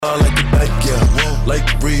Like the back, yeah, like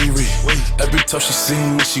Riri. Every time she see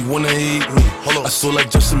me, she wanna eat me. I saw like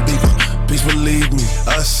Justin Bieber, please believe me.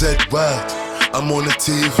 I said, wow, I'm on the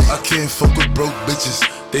TV. I can't fuck with broke bitches,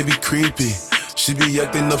 they be creepy. She be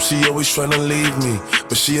acting up, she always tryna leave me.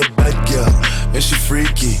 But she a bad girl, and she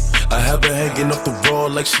freaky. I have her hanging off the wall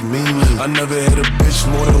like she mean me. I never hit a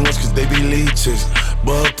bitch more than once cause they be leeches.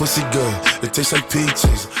 But her pussy good, it tastes like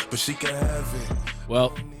peaches. But she can have it.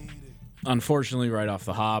 Well, unfortunately, right off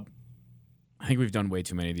the hop, I think we've done way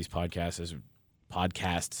too many of these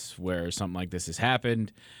podcasts where something like this has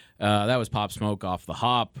happened. That was Pop Smoke off the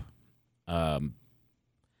hop.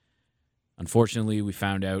 Unfortunately, we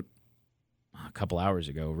found out a couple hours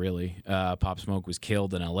ago, really. Pop Smoke was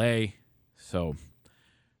killed in L.A., so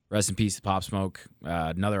rest in peace to Pop Smoke.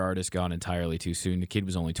 Another artist gone entirely too soon. The kid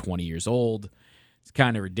was only 20 years old. It's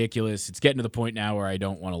kind of ridiculous. It's getting to the point now where I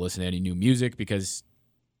don't want to listen to any new music because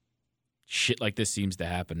shit like this seems to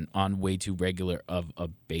happen on way too regular of a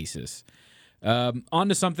basis. On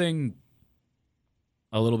to something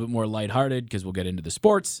a little bit more lighthearted because we'll get into the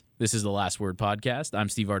sports. This is the Last Word Podcast. I'm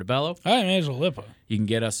Steve Artabello. I'm Angelo. You can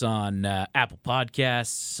get us on Apple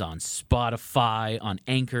Podcasts, on Spotify, on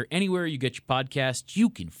Anchor. Anywhere you get your podcasts, you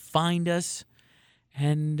can find us.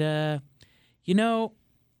 And,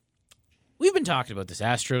 we've been talking about this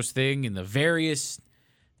Astros thing and the various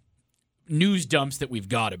news dumps that we've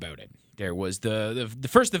got about it. There was the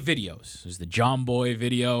first of videos. It was the John Boy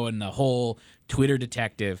video and the whole Twitter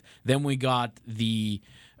detective. Then we got the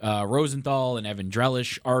Rosenthal and Evan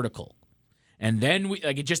Drellish article. And then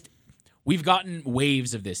we've gotten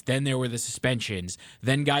waves of this. Then there were the suspensions.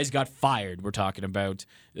 Then guys got fired. We're talking about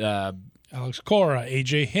Alex Cora,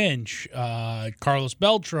 AJ Hinch, Carlos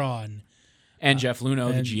Beltran. And Jeff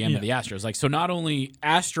Luhnow, the GM of the Astros. So not only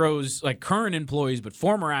Astros, current employees, but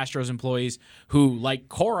former Astros employees who, like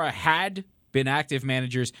Cora, had been active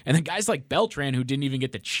managers, and then guys like Beltran who didn't even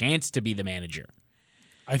get the chance to be the manager.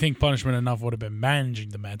 I think punishment enough would have been managing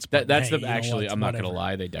the Mets. I'm not going to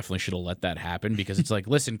lie. They definitely should have let that happen because it's like,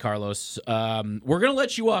 listen, Carlos, we're going to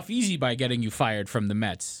let you off easy by getting you fired from the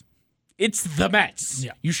Mets. It's the Mets.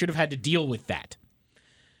 Yeah. You should have had to deal with that.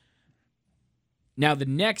 Now, the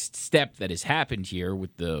next step that has happened here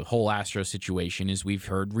with the whole Astro situation is we've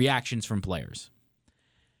heard reactions from players.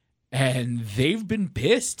 And they've been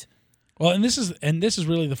pissed. Well, and this is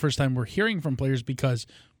really the first time we're hearing from players because,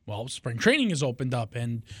 well, spring training has opened up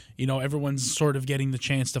and, everyone's sort of getting the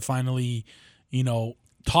chance to finally,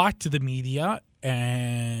 talk to the media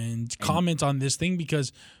and comment on this thing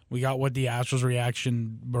because we got what the Astros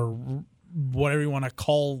reaction or whatever you want to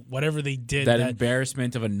call whatever they did. That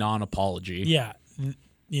embarrassment of a non-apology. Yeah.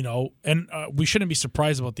 And we shouldn't be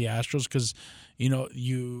surprised about the Astros because,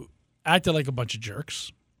 you acted like a bunch of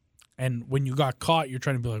jerks. And when you got caught, you're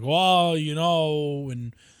trying to be like, well,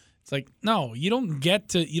 and it's like, no, you don't get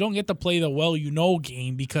to play the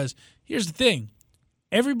game because here's the thing.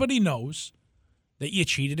 Everybody knows that you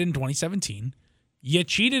cheated in 2017. You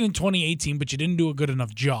cheated in 2018, but you didn't do a good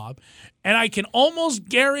enough job. And I can almost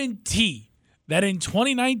guarantee that in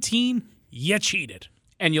 2019, you cheated.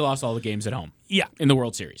 And you lost all the games at home. Yeah. In the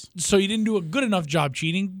World Series. So you didn't do a good enough job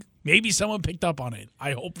cheating. Maybe someone picked up on it.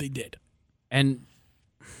 I hope they did. And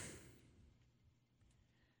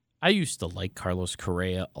I used to like Carlos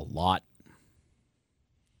Correa a lot.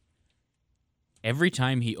 Every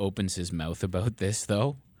time he opens his mouth about this,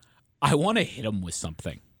 though, I want to hit him with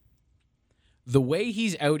something. The way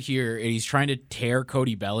he's out here and he's trying to tear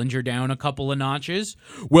Cody Bellinger down a couple of notches.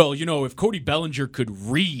 Well, if Cody Bellinger could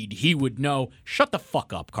read, he would know. Shut the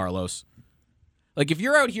fuck up, Carlos. If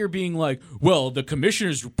you're out here being like, well, the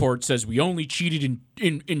commissioner's report says we only cheated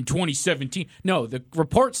in 2017. No, the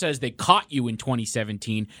report says they caught you in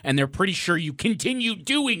 2017, and they're pretty sure you continued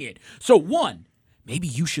doing it. So, one, maybe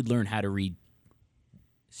you should learn how to read.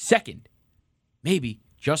 Second, maybe,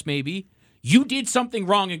 just maybe, you did something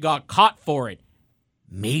wrong and got caught for it.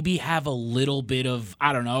 Maybe have a little bit of,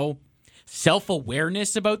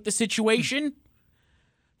 self-awareness about the situation.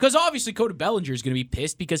 Because obviously Cody Bellinger is going to be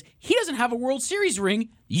pissed because he doesn't have a World Series ring.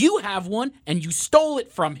 You have one, and you stole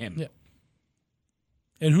it from him. Yeah.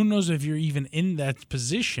 And who knows if you're even in that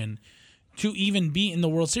position to even be in the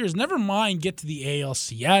World Series. Never mind get to the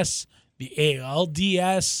ALCS, the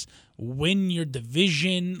ALDS, win your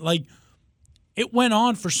division. It went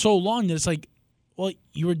on for so long that it's like, well,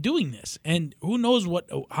 you were doing this, and who knows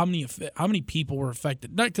how many people were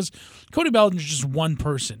affected? Not because Cody Bellinger is just one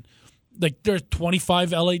person. Like, there's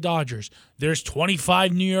 25 LA Dodgers. There's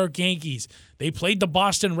 25 New York Yankees. They played the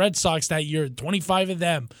Boston Red Sox that year, 25 of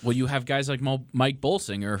them. Well, you have guys like Mike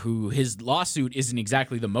Bolsinger, who his lawsuit isn't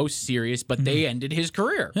exactly the most serious, but they ended his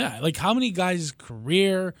career. Yeah, like how many guys'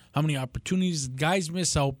 career, how many opportunities guys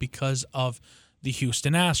miss out because of the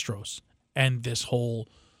Houston Astros and this whole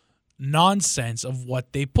nonsense of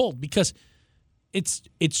what they pulled? Because it's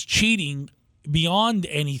cheating beyond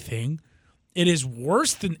anything. It is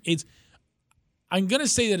worse than I'm going to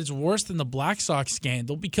say that it's worse than the Black Sox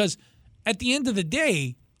scandal because at the end of the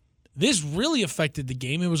day, this really affected the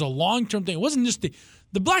game. It was a long-term thing. It wasn't just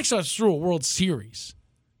the Black Sox threw a World Series.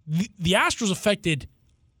 The Astros affected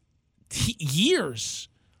years.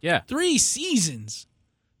 Yeah. 3 seasons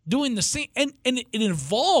doing the same. And it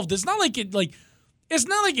evolved. It's not like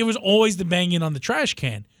it was always the banging on the trash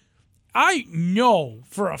can. I know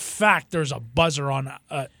for a fact there's a buzzer on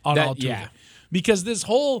Altuve. Yeah. Because this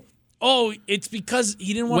whole, it's because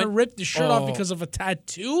he didn't want to rip the shirt off because of a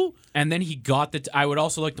tattoo? And then he got I would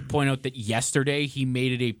also like to point out that yesterday he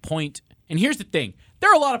made it a point. And here's the thing. There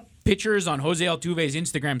are a lot of pictures on Jose Altuve's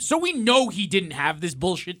Instagram, so we know he didn't have this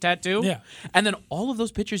bullshit tattoo. Yeah. And then all of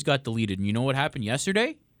those pictures got deleted. And you know what happened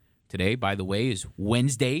yesterday? Today, by the way, is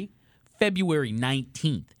Wednesday, February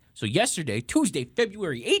 19th. So yesterday, Tuesday,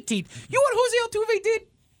 February 18th, you know what Jose Altuve did?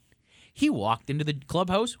 He walked into the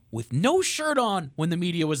clubhouse with no shirt on when the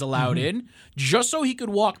media was allowed in, just so he could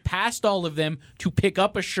walk past all of them to pick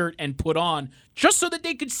up a shirt and put on, just so that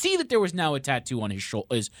they could see that there was now a tattoo on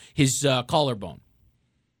his collarbone.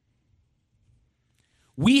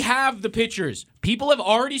 We have the pictures. People have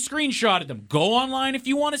already screenshotted them. Go online if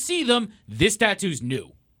you want to see them. This tattoo's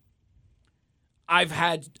new. I'm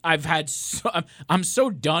so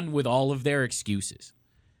done with all of their excuses.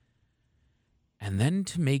 And then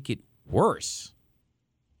to make it worse,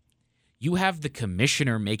 you have the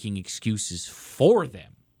commissioner making excuses for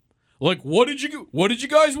them. Like, what did you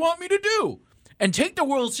guys want me to do? And take the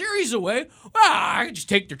World Series away? I could just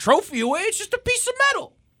take the trophy away. It's just a piece of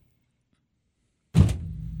metal.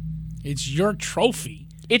 It's your trophy.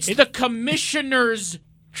 It's the commissioner's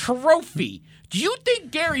trophy. Do you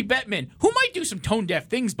think Gary Bettman, who might do some tone-deaf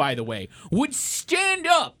things, by the way, would stand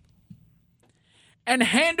up and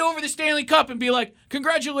hand over the Stanley Cup and be like,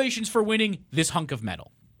 congratulations for winning this hunk of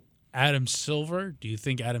metal? Adam Silver, do you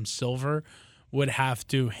think Adam Silver would have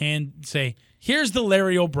to say, here's the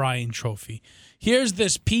Larry O'Brien trophy. Here's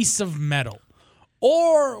this piece of metal.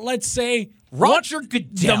 Or let's say Roger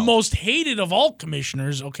Goodell, the most hated of all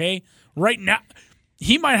commissioners, okay, right now.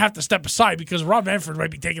 He might have to step aside because Rob Manfred might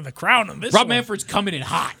be taking the crown on this Rob one. Manfred's coming in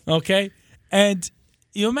hot. Okay? And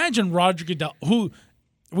you imagine Roger Goodell, who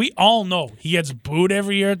we all know he gets booed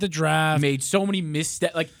every year at the draft. Made so many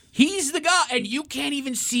missteps. Like, he's the guy, and you can't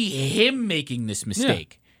even see him making this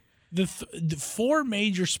mistake. Yeah. The 4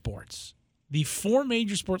 major sports.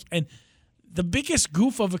 And the biggest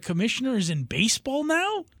goof of a commissioner is in baseball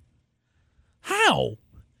now? How?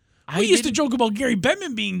 We used to joke about Gary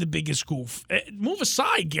Bettman being the biggest goof. Move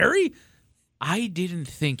aside, Gary. I didn't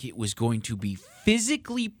think it was going to be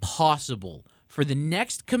physically possible for the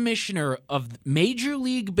next commissioner of Major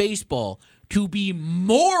League Baseball to be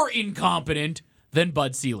more incompetent than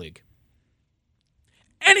Bud Selig.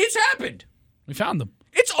 And it's happened. We found them.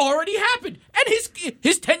 It's already happened. And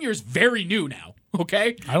his tenure is very new now.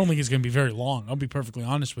 Okay? I don't think it's going to be very long. I'll be perfectly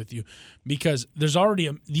honest with you. Because there's already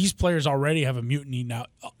these players already have a mutiny now.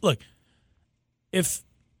 Look, if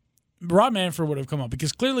Rob Manfred would have come up,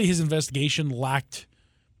 because clearly his investigation lacked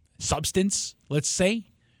substance, let's say,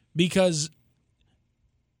 because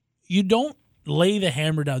you don't lay the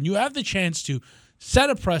hammer down. You have the chance to set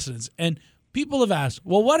a precedence. And people have asked,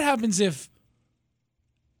 well, what happens if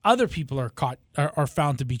other people are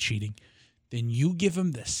found to be cheating? Then you give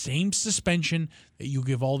them the same suspension that you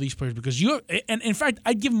give all these players. Because and in fact,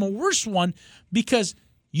 I'd give them a worse one because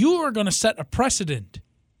you are going to set a precedent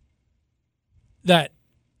that,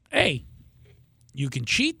 hey, you can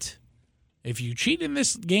cheat. If you cheat in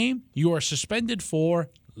this game, you are suspended for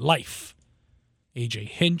life. AJ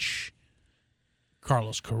Hinch,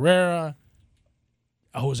 Carlos Carrera,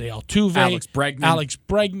 Jose Altuve, Alex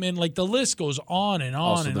Bregman, like the list goes on and on.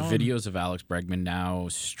 Also, and the on. videos of Alex Bregman now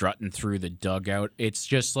strutting through the dugout. It's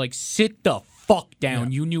just like, sit the fuck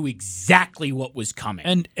down. Yeah. You knew exactly what was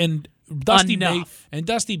coming. And Dusty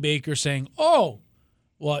Baker saying, "Oh,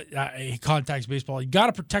 well, he contacts baseball. You got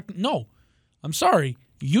to protect him." No, I'm sorry.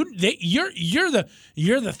 You're the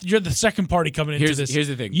second party coming into this. Here's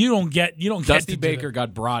the thing. You don't get Dusty to Baker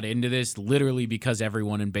got brought into this literally because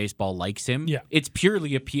everyone in baseball likes him. Yeah. It's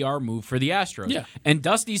purely a PR move for the Astros. Yeah. And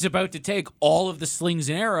Dusty's about to take all of the slings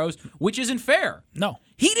and arrows, which isn't fair. No.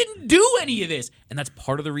 He didn't do any of this. And that's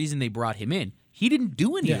part of the reason they brought him in. He didn't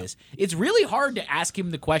do any of this. It's really hard to ask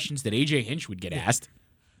him the questions that AJ Hinch would get asked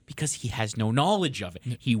because he has no knowledge of it.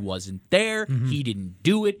 He wasn't there. He didn't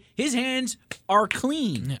do it. His hands are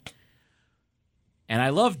clean. Yeah. And I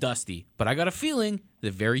love Dusty, but I got a feeling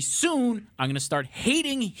that very soon I'm going to start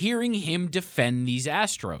hating hearing him defend these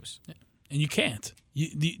Astros. And you can't.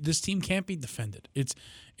 This team can't be defended. It's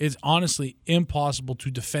honestly impossible to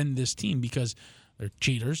defend this team because they're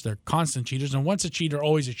cheaters. They're constant cheaters. And once a cheater,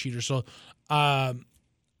 always a cheater. So I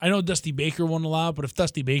know Dusty Baker won't allow it, but if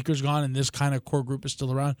Dusty Baker's gone and this kind of core group is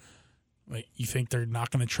still around, like, you think they're not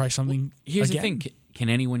going to try something Here's again? the thing. Can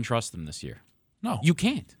anyone trust them this year? No. You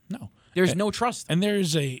can't. No. There's no trust. And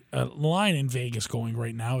there's a line in Vegas going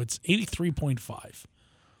right now. It's 83.5. If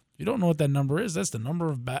you don't know what that number is, that's the number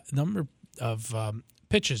of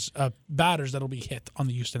pitches, batters that'll be hit on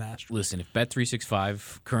the Houston Astros. Listen, if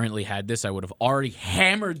Bet365 currently had this, I would have already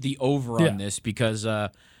hammered the over on this because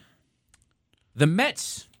the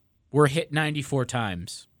Mets were hit 94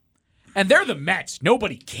 times. And they're the Mets.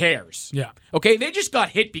 Nobody cares. Yeah. Okay? They just got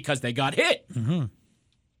hit because they got hit. Mm-hmm.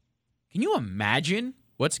 Can you imagine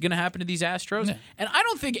what's going to happen to these Astros? Yeah. And I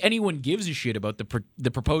don't think anyone gives a shit about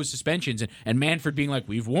the proposed suspensions and Manfred being like,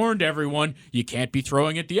 we've warned everyone, you can't be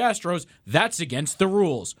throwing at the Astros. That's against the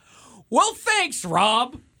rules. Well, thanks,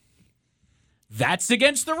 Rob. That's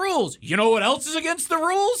against the rules. You know what else is against the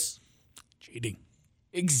rules? Cheating.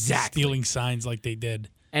 Exactly. Stealing signs like they did.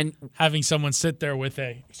 And having someone sit there with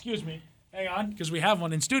excuse me, hang on, because we have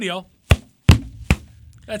one in studio.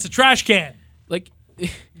 That's a trash can. Like,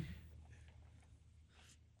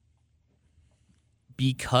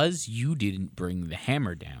 because you didn't bring the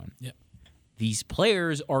hammer down, these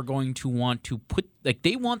players are going to want to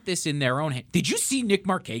they want this in their own hand. Did you see Nick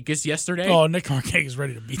Markakis yesterday? Oh, Nick Markakis is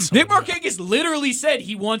ready to beat someone. Nick Markakis literally said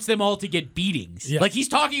he wants them all to get beatings. Yeah. Like, he's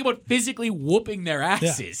talking about physically whooping their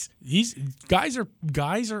asses. Yeah. Guys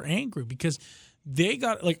are angry because they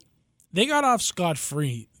got off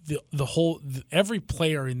scot-free every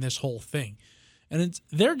player in this whole thing. And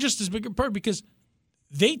they're just as big a part because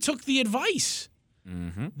they took the advice.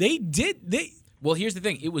 Mm-hmm. Well, here's the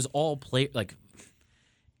thing. It was all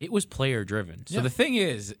it was player driven. So the thing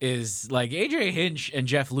is like AJ Hinch and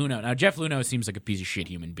Jeff Luhnow. Now, Jeff Luhnow seems like a piece of shit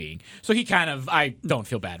human being. So I don't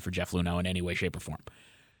feel bad for Jeff Luhnow in any way, shape, or form.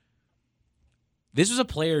 This was a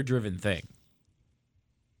player driven thing.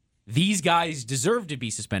 These guys deserve to be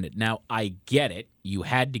suspended. Now, I get it. You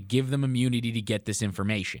had to give them immunity to get this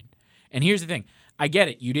information. And here's the thing. I get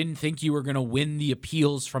it. You didn't think you were going to win the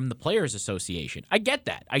appeals from the Players Association. I get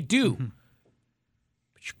that. I do. Mm-hmm.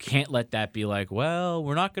 But you can't let that be like, well,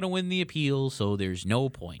 we're not going to win the appeal, so there's no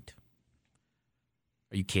point.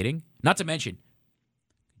 Are you kidding? Not to mention,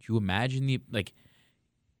 could you imagine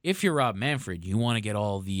if you're Rob Manfred, you want to get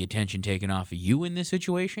all the attention taken off of you in this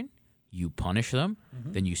situation? You punish them,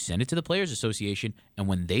 then you send it to the Players Association, and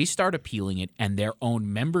when they start appealing it and their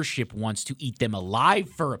own membership wants to eat them alive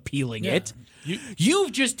for appealing it,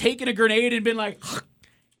 you've just taken a grenade and been like,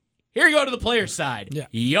 here you go to the players' side. Yeah.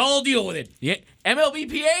 Y'all deal with it. Yeah.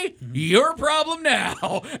 MLBPA, your problem now.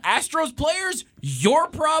 Astros players, your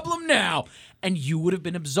problem now. And you would have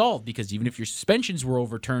been absolved because even if your suspensions were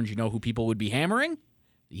overturned, you know who people would be hammering?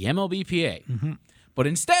 The MLBPA. Mm-hmm. But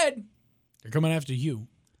instead, they're coming after you.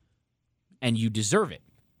 And you deserve it.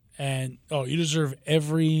 And you deserve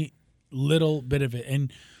every little bit of it.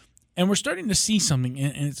 And we're starting to see something,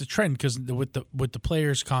 and it's a trend because with the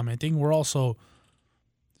players commenting, we're also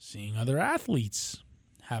seeing other athletes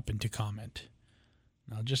happen to comment.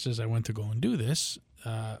 Now, just as I went to go and do this,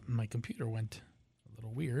 my computer went a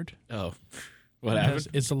little weird. Oh, what happened?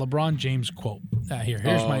 It's a LeBron James quote. Here's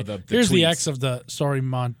the the X of the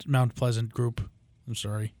Mount Pleasant group. I'm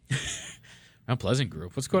sorry. Mount Pleasant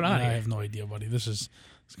group. What's going on here? I have no idea, buddy. This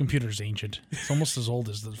computer's ancient. It's almost as old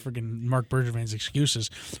as the freaking Mark Bergevin's excuses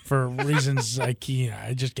for reasons I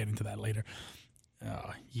just get into that later.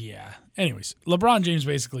 Yeah. Anyways, LeBron James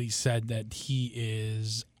basically said that he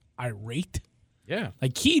is irate. Yeah.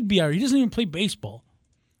 Like, he'd be irate. He doesn't even play baseball.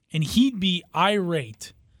 And he'd be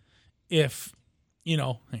irate if, hang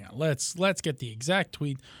on, let's get the exact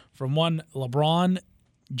tweet from one LeBron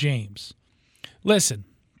James. Listen,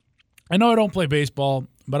 I know I don't play baseball,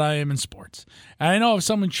 but I am in sports. And I know if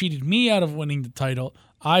someone cheated me out of winning the title,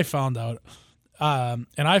 I found out, and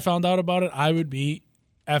I found out about it, I would be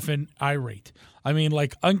effing irate. I mean,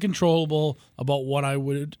 like, uncontrollable about what I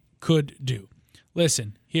could do.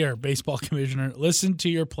 Listen, here, baseball commissioner, listen to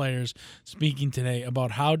your players speaking today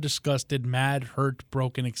about how disgusted, mad, hurt,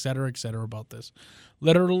 broken, et cetera, about this.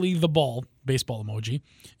 Literally, the ball, baseball emoji,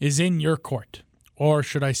 is in your court, or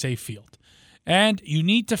should I say field. And you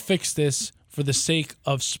need to fix this for the sake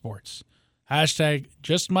of sports. Hashtag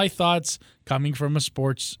just my thoughts coming from a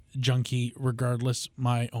sports junkie, regardless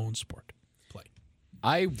my own sport. Play.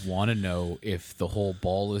 I want to know if the whole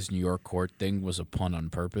ball is in your court thing was a pun on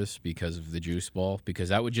purpose because of the juice ball, because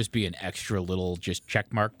that would just be an extra little just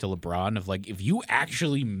check mark to LeBron of like, if you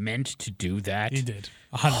actually meant to do that. He did.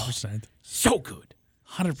 100%. So good.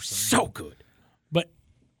 100%. So good. But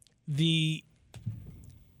this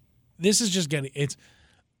is just getting it's.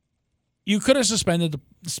 You could have suspended,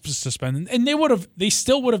 and they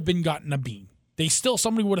still would have been gotten a bean.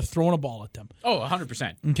 Somebody would have thrown a ball at them. Oh,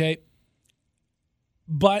 100%. Okay.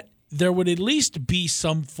 But there would at least be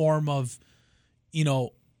some form of,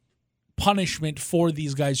 punishment for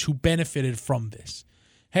these guys who benefited from this.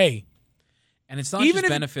 Hey. And it's not even just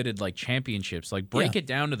benefited like championships. Like, break it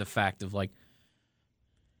down to the fact of like,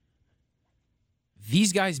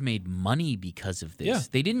 these guys made money because of this. Yeah.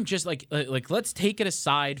 They didn't just like let's take it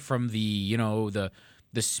aside from the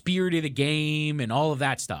the spirit of the game and all of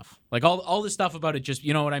that stuff. Like all the stuff about it, just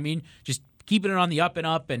you know what I mean? Just keeping it on the up and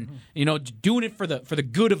up and doing it for the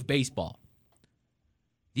good of baseball.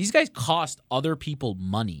 These guys cost other people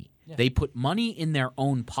money. Yeah. They put money in their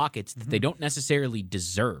own pockets that they don't necessarily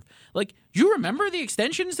deserve. Like, do you remember the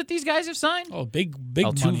extensions that these guys have signed? Oh, big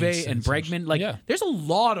Altuve and Bregman. Like, there's a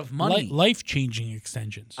lot of money. Life-changing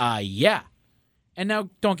extensions. Yeah. And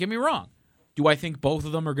now, don't get me wrong. Do I think both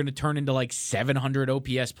of them are going to turn into like 700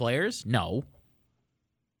 OPS players? No.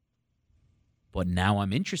 But now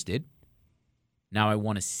I'm interested. Now I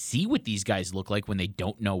want to see what these guys look like when they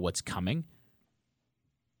don't know what's coming.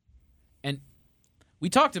 And we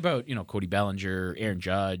talked about, Cody Bellinger, Aaron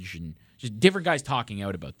Judge, and just different guys talking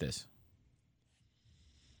out about this.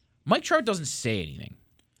 Mike Trout doesn't say anything.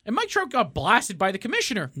 And Mike Trout got blasted by the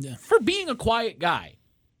commissioner for being a quiet guy.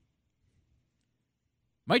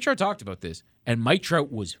 Mike Trout talked about this, and Mike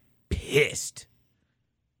Trout was pissed.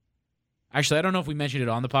 Actually, I don't know if we mentioned it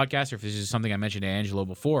on the podcast or if this is something I mentioned to Angelo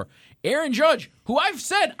before. Aaron Judge, who I've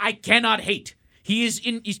said I cannot hate. He's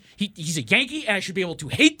a Yankee, and I should be able to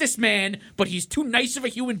hate this man, but he's too nice of a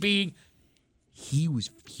human being. He was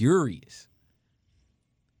furious.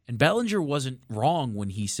 And Bellinger wasn't wrong when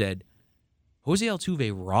he said Jose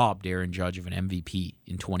Altuve robbed Aaron Judge of an MVP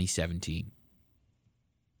in 2017.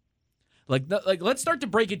 Like, let's start to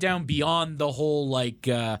break it down beyond the whole,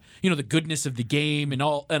 the goodness of the game and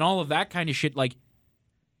all of that kind of shit. Like,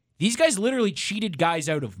 these guys literally cheated guys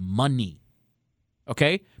out of money.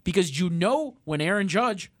 Okay? Because when Aaron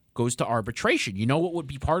Judge goes to arbitration, you know what would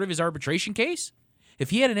be part of his arbitration case?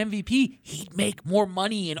 If he had an MVP, he'd make more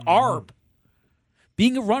money in ARB.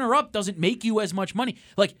 Being a runner-up doesn't make you as much money.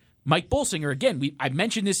 Like, Mike Bolsinger, again, I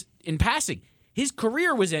mentioned this in passing. His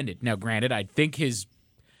career was ended. Now, granted, I think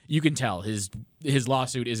you can tell his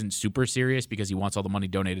lawsuit isn't super serious because he wants all the money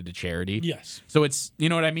donated to charity. Yes. So it's, you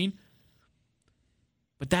know what I mean?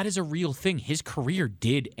 But that is a real thing. His career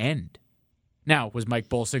did end. Now, was Mike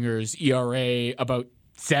Bolsinger's ERA about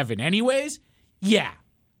 7 anyways? Yeah.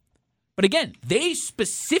 But again, they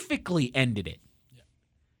specifically ended it.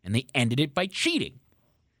 And they ended it by cheating.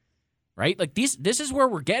 Right? Like, this is where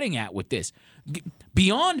we're getting at with this.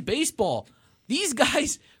 Beyond baseball, these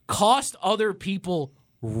guys cost other people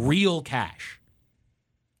real cash.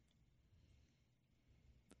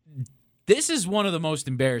 This is one of the most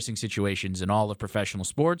embarrassing situations in all of professional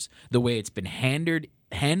sports. The way it's been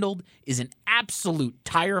handled is an absolute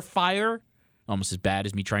tire fire. Almost as bad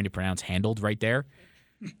as me trying to pronounce handled right there.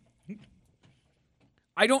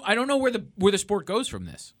 I don't know where the sport goes from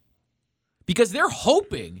this. Because they're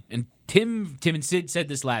hoping, and Tim and Sid said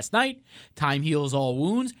this last night, time heals all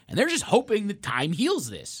wounds, and they're just hoping that time heals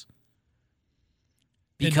this.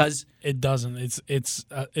 Because it doesn't. It's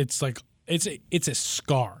a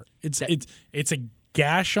scar. It's a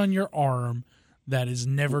gash on your arm that is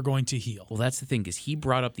never going to heal. Well, that's the thing, because he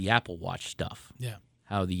brought up the Apple Watch stuff. Yeah.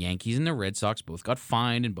 How the Yankees and the Red Sox both got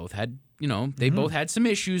fined and both had, they both had some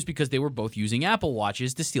issues because they were both using Apple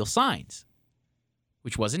Watches to steal signs,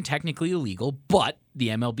 which wasn't technically illegal, but the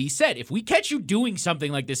MLB said, if we catch you doing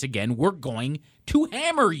something like this again, we're going to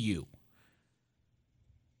hammer you.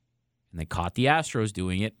 And they caught the Astros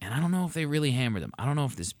doing it, and I don't know if they really hammered them. I don't know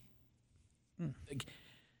if this...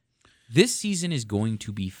 This season is going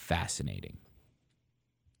to be fascinating.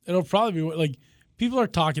 It'll probably be, people are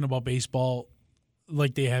talking about baseball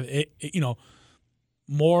like they have,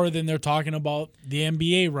 more than they're talking about the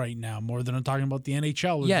NBA right now, more than they're talking about the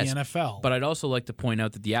NHL or the NFL. But I'd also like to point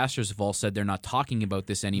out that the Astros have all said they're not talking about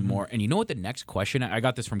this anymore. And you know what the next question? I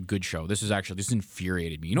got this from Good Show. This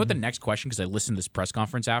infuriated me. You know what the next question, because I listened to this press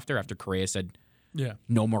conference after Correa said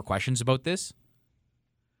no more questions about this?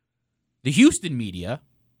 The Houston media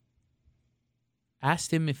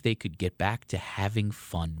asked him if they could get back to having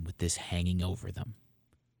fun with this hanging over them.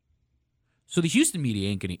 So the Houston media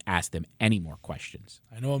ain't going to ask them any more questions.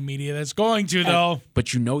 I know a media that's going to, though.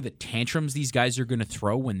 But you know the tantrums these guys are going to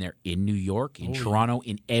throw when they're in New York, in Toronto,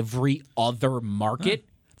 in every other market.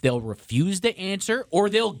 They'll refuse to answer, or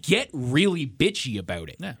they'll get really bitchy about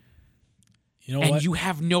it. Yeah. You know and what? You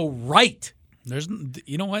have no right.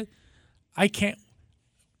 You know what? I can't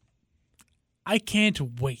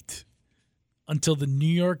wait until the New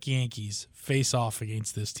York Yankees face off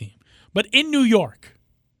against this team. But in New York.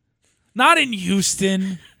 Not in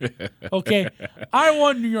Houston. Okay. I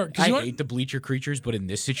want New York. I hate the bleacher creatures, but in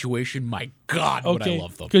this situation, my God, would I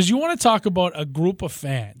love them. Because you want to talk about a group of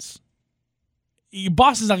fans.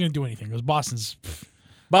 Boston's not going to do anything because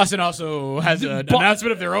Boston also has an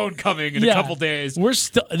announcement of their own coming in a couple days. We're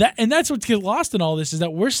still and that's what gets lost in all this is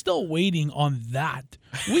that we're still waiting on that.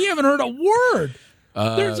 We haven't heard a word.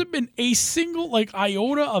 There hasn't been a single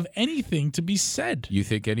iota of anything to be said. You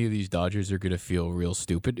think any of these Dodgers are going to feel real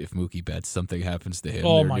stupid if Mookie Betts something happens to him,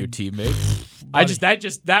 their new teammate?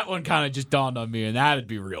 That one kind of just dawned on me, and that'd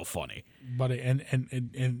be real funny. But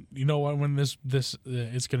and you know what? When this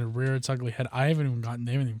it's going to rear its ugly head. They haven't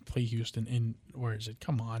even played Houston in. Where is it?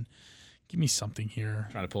 Come on, give me something here.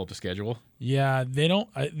 Trying to pull up the schedule. Yeah, they don't.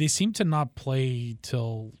 They seem to not play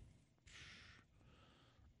till.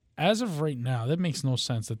 As of right now, that makes no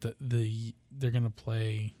sense that they're going to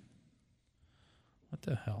play. What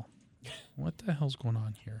the hell? What the hell's going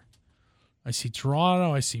on here? I see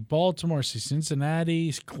Toronto. I see Baltimore. I see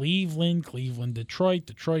Cincinnati, Cleveland, Detroit,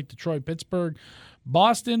 Pittsburgh,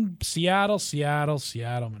 Boston, Seattle,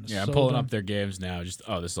 Minnesota. Yeah, I'm pulling up their games now. This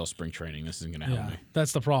is all spring training. This isn't going to help me.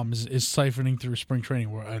 That's the problem is siphoning through spring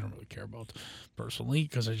training where I don't really care about personally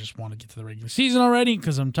because I just want to get to the regular season already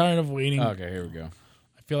because I'm tired of waiting. Okay, here we go.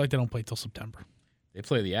 I feel like they don't play till September. They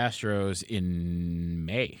play the Astros in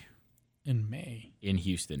May. In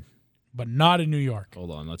Houston. But not in New York.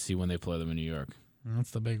 Hold on. Let's see when they play them in New York.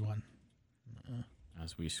 That's the big one.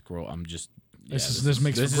 As we scroll, I'm just... This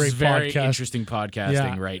makes for great very podcast. Interesting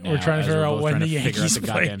podcasting right now. We're trying to figure out when the Yankees play.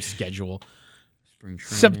 Goddamn schedule. Spring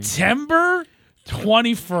training. September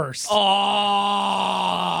 21st.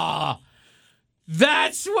 Oh!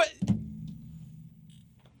 That's what...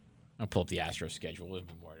 I'll pull up the Astros schedule. It'll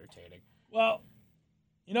be more entertaining. Well,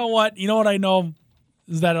 you know what? You know what I know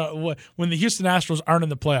is that when the Houston Astros aren't in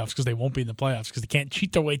the playoffs, because they won't be in the playoffs, because they can't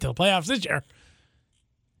cheat their way to the playoffs this year,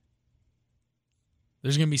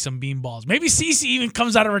 there's going to be some beanballs. Maybe CeCe even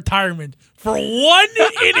comes out of retirement for one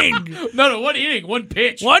inning. No, 1 inning, 1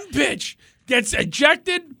 pitch. 1 pitch. Gets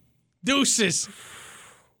ejected. Deuces.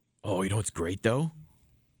 Oh, you know what's great, though?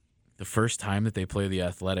 The first time that they play the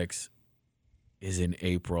Athletics is in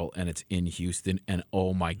April, and it's in Houston, and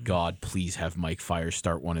oh my God, please have Mike Fiers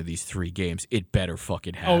start one of these 3 games. It better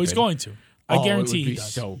fucking happen. Oh, he's going to. I guarantee he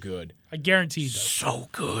does. So good. I guarantee he does. So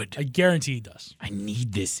good. I guarantee he does. I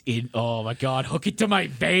need this in. Oh my God, hook it to my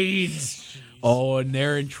veins. Oh, and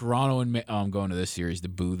they're in Toronto, and I'm going to this series to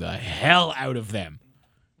boo the hell out of them.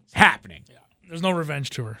 It's happening. Yeah. There's no revenge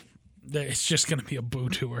tour. It's just going to be a boo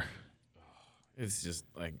tour. It's just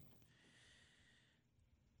like...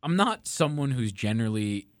 I'm not someone who's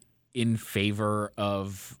generally in favor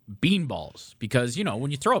of beanballs because, when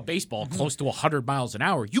you throw a baseball close to 100 miles an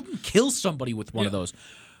hour, you can kill somebody with one of those.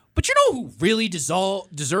 But you know who really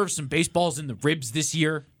deserves some baseballs in the ribs this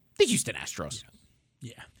year? The Houston Astros.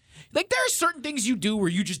 Yeah. There are certain things you do where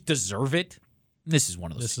you just deserve it. This is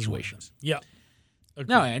one of those situations. Yeah.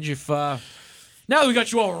 Now, Ange, now that we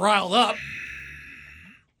got you all riled up,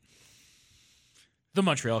 the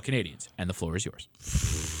Montreal Canadiens, and the floor is yours.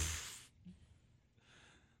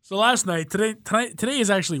 So last night, today is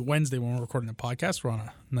actually Wednesday when we're recording the podcast. We're on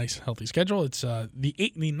a nice, healthy schedule. It's the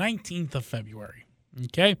 19th of February,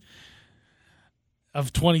 okay,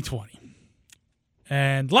 of 2020.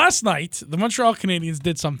 And last night, the Montreal Canadiens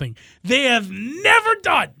did something they have never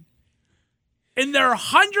done in their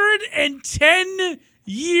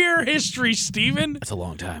 110-year history, Steven. That's a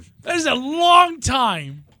long time. That is a long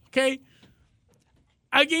time, okay?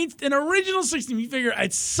 Against an original 16, you figure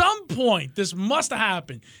at some point this must have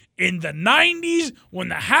happened in the 90s when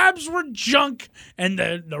the Habs were junk and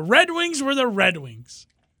the Red Wings were the Red Wings.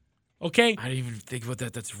 Okay? I didn't even think about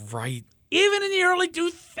that. That's right. even in the early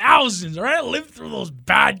 2000s, all right? I lived through those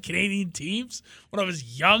bad Canadian teams when I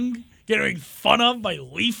was young, getting made fun of by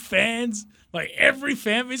Leaf fans, by every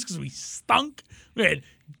fan base because we stunk. We had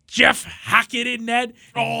Jeff Hackett in net,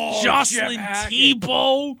 Jocelyn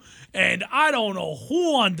Thibault, and I don't know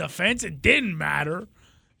who on defense. It didn't matter,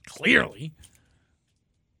 clearly.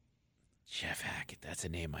 Jeff Hackett, that's a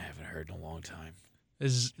name I haven't heard in a long time.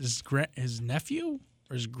 His nephew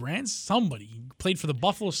or his somebody he played for the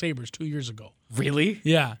Buffalo Sabres 2 years ago. Really?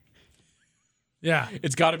 Yeah.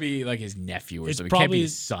 It's got to be like his nephew or It's something. It probably can't be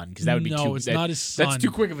his son because that would be too. No, it's not his son. That's too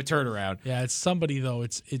quick of a turnaround. Yeah, it's somebody though.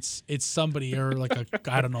 It's somebody or like a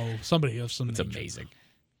I don't know, somebody of some. It's nature. amazing.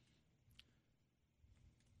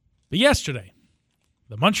 But yesterday,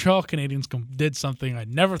 the Montreal Canadiens did something I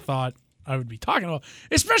never thought I would be talking about,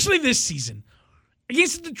 especially this season,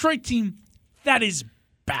 against the Detroit team that is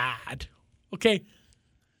bad. Okay,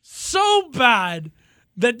 so bad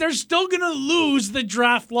that they're still going to lose the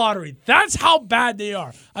draft lottery. That's how bad they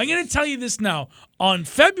are. I'm going to tell you this now. On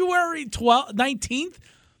February 19th,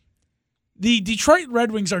 the Detroit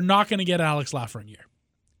Red Wings are not going to get Alex Lafreniere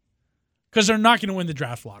because they're not going to win the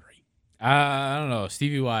draft lottery. I don't know.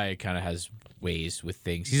 Stevie Y kind of has ways with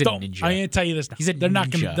things. He's a ninja. I'm going to tell you this now. They're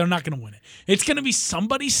not going to win it. It's going to be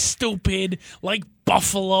somebody stupid like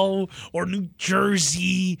Buffalo or New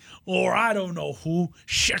Jersey or I don't know who,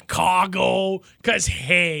 Chicago, because,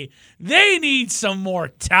 hey, they need some more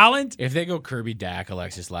talent. If they go Kirby Dack,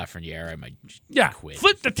 Alexis Lafreniere, I might quit.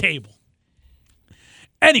 Flip the table.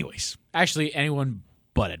 Anyways. Actually, anyone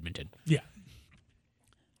but Edmonton. Yeah.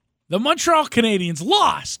 The Montreal Canadiens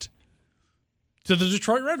lost to the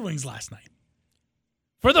Detroit Red Wings last night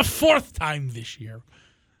for the fourth time this year.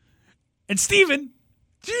 And Steven,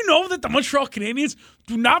 do you know that the Montreal Canadiens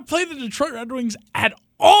do not play the Detroit Red Wings at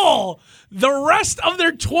all the rest of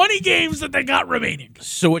their 20 games that they got remaining?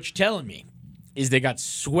 So what you're telling me is they got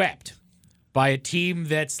swept by a team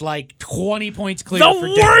that's like 20 points clear for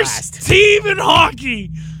dead last. The worst team in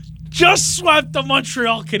hockey just swept the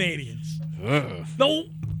Montreal Canadiens.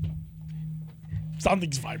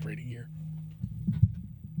 Something's vibrating here.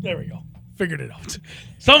 There we go. Figured it out.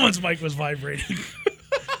 Someone's mic was vibrating.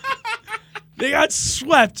 They got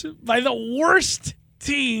swept by the worst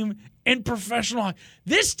team in professional hockey.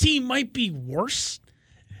 This team might be worse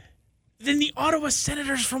than the Ottawa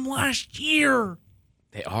Senators from last year.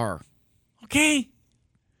 They are. Okay?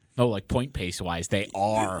 No, like point pace wise, they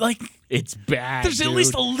are. Like, it's bad. There's at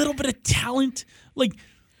least a little bit of talent. Like,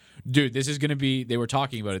 dude, this is going to be, they were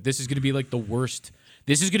talking about it. This is going to be like the worst.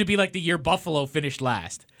 This is going to be like the year Buffalo finished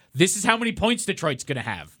last. This is how many points Detroit's going to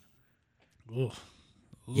have. Ugh.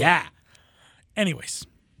 Yeah. Anyways.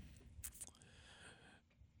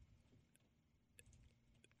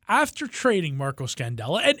 After trading Marco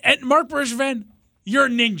Scandella, and Mark Bergevin, you're a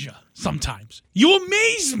ninja sometimes. You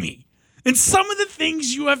amaze me in some of the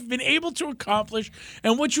things you have been able to accomplish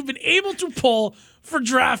and what you've been able to pull for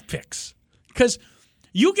draft picks. Because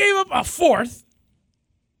you gave up a fourth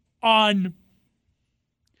on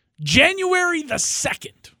January the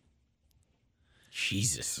 2nd.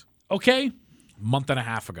 Jesus. Okay? A month and a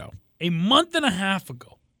half ago.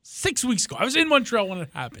 6 weeks ago. I was in Montreal when it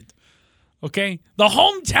happened. Okay? The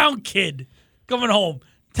hometown kid coming home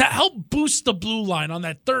to help boost the blue line on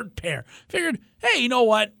that third pair. Figured, hey, you know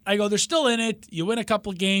what? I go, they're still in it. You win a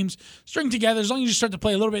couple of games. String together. As long as you start to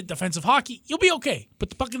play a little bit defensive hockey, you'll be okay. Put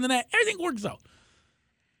the puck in the net. Everything works out.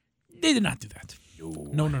 They did not do that.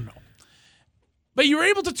 No. But you were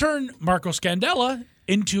able to turn Marco Scandella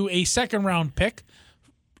into a second-round pick,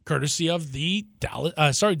 courtesy of the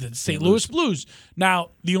St. Louis Blues. Now,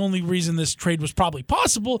 the only reason this trade was probably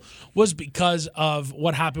possible was because of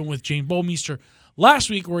what happened with Jane Bouwmeester last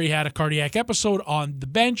week, where he had a cardiac episode on the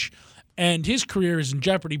bench, and his career is in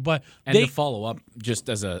jeopardy. But to follow up, just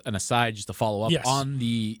as an aside, just to follow up yes. on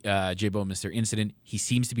the Jay Bouwmeester incident, he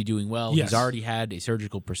seems to be doing well. Yes. He's already had a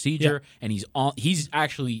surgical procedure, and he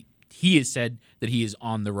has said that he is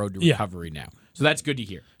on the road to recovery now. So that's good to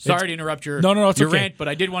hear. Sorry to interrupt your rant, but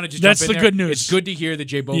I did want to just jump in there. That's the good news. It's good to hear that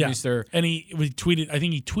Jay Bouwmeester. Yeah. And he tweeted, I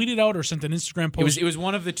think he tweeted out or sent an Instagram post. It was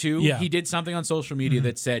one of the two. Yeah. He did something on social media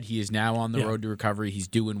that said he is now on the road to recovery. He's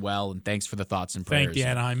doing well, and thanks for the thoughts and prayers. Thank the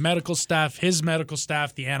Anaheim medical staff, his medical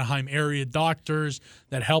staff, the Anaheim area doctors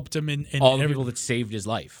that helped him. In all the people that saved his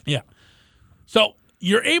life. Yeah. So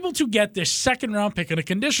you're able to get this second-round pick and a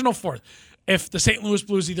conditional fourth. If the St. Louis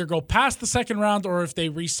Blues either go past the second round or if they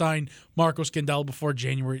re-sign Marco Scandella before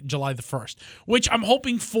July the 1st, which I'm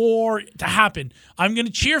hoping for to happen. I'm going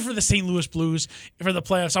to cheer for the St. Louis Blues for the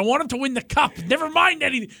playoffs. I want them to win the cup. Never mind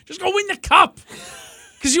anything. Just go win the cup.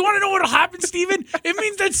 Because you want to know what will happen, Steven? It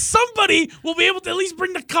means that somebody will be able to at least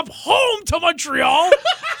bring the cup home to Montreal,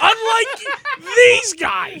 unlike these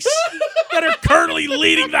guys that are currently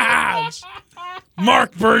leading the Habs.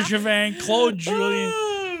 Marc Bergevin, Claude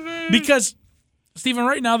Julien. Because, Steven,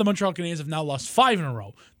 right now the Montreal Canadiens have now lost 5 in a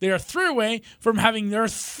row. They are 3 away from having their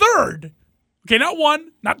third, okay, not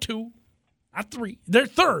 1, not 2, not 3, their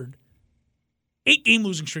third 8-game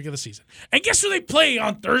losing streak of the season. And guess who they play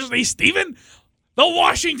on Thursday, Steven? The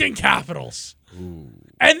Washington Capitals. Ooh.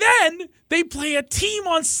 And then they play a team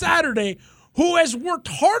on Saturday who has worked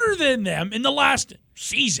harder than them in the last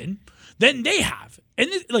season than they have. And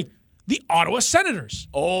the Ottawa Senators.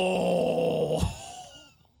 Oh.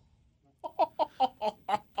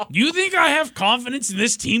 You think I have confidence in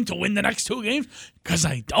this team to win the next 2 games? Because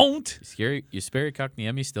I don't. Jesperi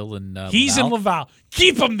Kotkaniemi still in He's Laval? in Laval.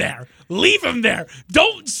 Keep him there. Leave him there.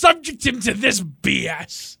 Don't subject him to this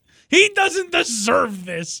BS. He doesn't deserve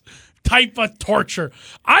this type of torture.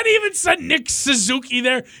 I'd even send Nick Suzuki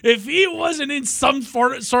there if he wasn't in some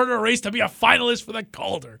sort of race to be a finalist for the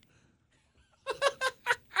Calder.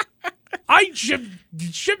 I'd ship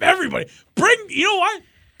everybody. You know what?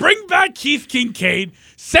 Bring back Keith Kincaid,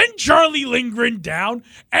 send Charlie Lindgren down,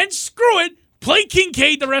 and screw it. Play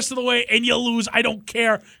Kincaid the rest of the way, and you lose. I don't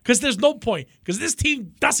care, because there's no point, because this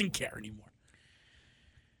team doesn't care anymore.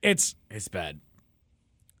 It's bad.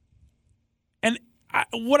 And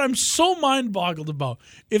what I'm so mind-boggled about,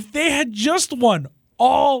 if they had just won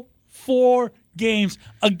all 4 games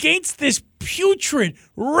against this putrid,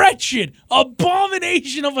 wretched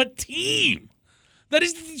abomination of a team that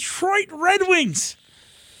is the Detroit Red Wings,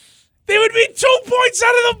 they would be 2 points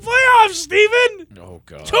out of the playoffs, Steven. Oh,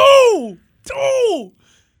 God. 2!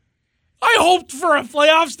 I hoped for a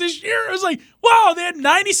playoffs this year. It was like, wow, they had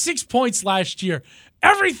 96 points last year.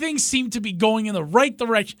 Everything seemed to be going in the right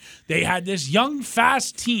direction. They had this young,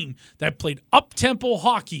 fast team that played up-tempo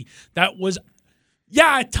hockey that was,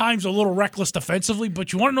 at times a little reckless defensively,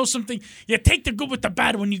 but you want to know something? You take the good with the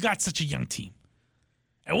bad when you got such a young team.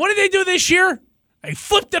 And what did they do this year? They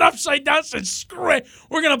flipped it upside down, said, screw it.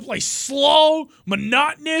 We're going to play slow,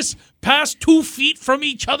 monotonous, pass 2 feet from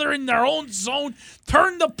each other in their own zone,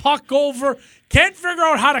 turn the puck over, can't figure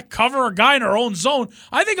out how to cover a guy in our own zone.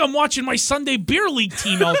 I think I'm watching my Sunday beer league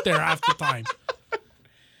team out there half the time.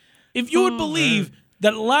 If you would believe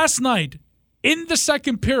that last night, in the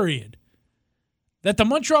second period, that the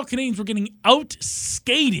Montreal Canadiens were getting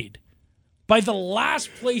out-skated by the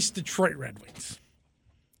last place Detroit Red Wings.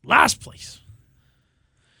 Last place.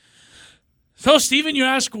 So, Steven, you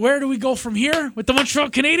ask, where do we go from here with the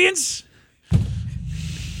Montreal Canadiens?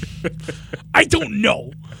 I don't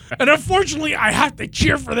know. And unfortunately, I have to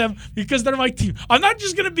cheer for them because they're my team. I'm not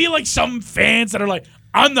just going to be like some fans that are like,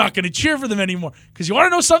 I'm not going to cheer for them anymore. Because you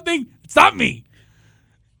want to know something? It's not me.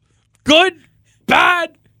 Good,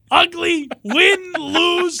 bad, ugly, win,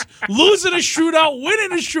 lose in a shootout, win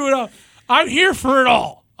in a shootout. I'm here for it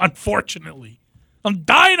all, unfortunately. I'm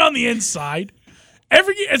dying on the inside.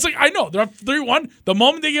 It's like, I know, they're up 3-1. The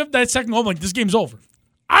moment they give that second goal, I'm like, this game's over.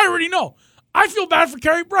 I already know. I feel bad for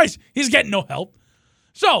Carey Price. He's getting no help.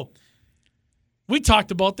 So, we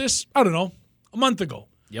talked about this, I don't know, a month ago.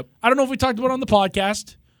 Yep. I don't know if we talked about it on the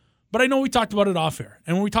podcast, but I know we talked about it off air.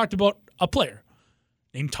 And when we talked about a player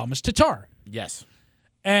named Thomas Tatar. Yes.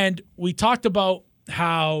 And we talked about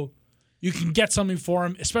how you can get something for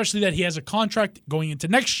him, especially that he has a contract going into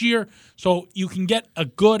next year, so you can get a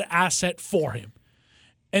good asset for him.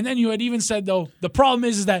 And then you had even said, though, the problem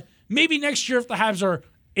is that maybe next year if the Habs are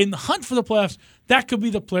in the hunt for the playoffs, that could be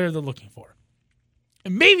the player they're looking for.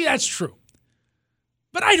 And maybe that's true.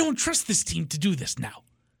 But I don't trust this team to do this now.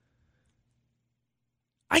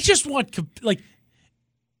 I just want,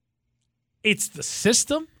 it's the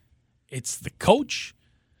system, it's the coach,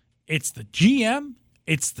 it's the GM,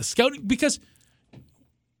 it's the scouting, because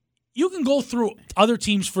you can go through other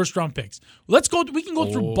teams' first-round picks. We can go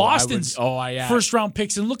through Boston's first-round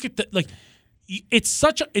picks and look at it's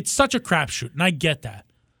such a crapshoot, and I get that.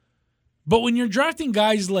 But when you're drafting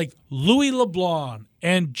guys like Louis LeBlanc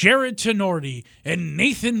and Jared Tenorti and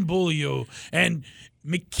Nathan Beaulieu and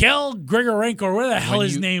Mikhail Grigorenko, or whatever the hell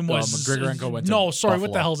his name was. Grigorenko went to Buffalo.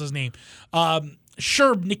 What the hell's his name?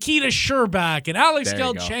 Nikita Sherbak and Alex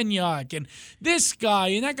Galchenyuk and this guy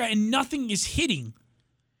and that guy, and nothing is hitting.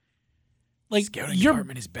 Scouting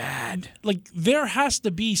department is bad. There has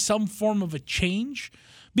to be some form of a change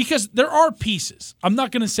because there are pieces. I'm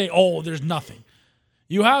not going to say, there's nothing.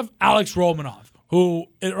 You have Alex Romanov, who,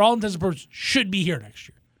 in all intents and purposes, should be here next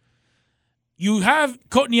year. You have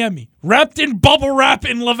Kotkaniemi, wrapped in bubble wrap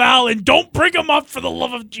in Laval, and don't bring him up for the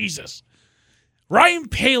love of Jesus. Ryan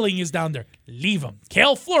Poehling is down there. Leave him.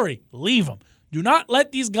 Cale Fleury, leave him. Do not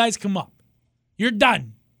let these guys come up. You're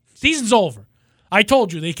done. Season's over. I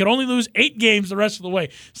told you they could only lose 8 games the rest of the way.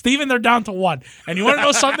 Steven, they're down to 1. And you want to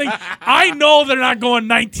know something? I know they're not going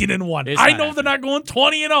 19-1. I know they're not going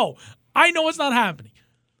 20-0. I know it's not happening.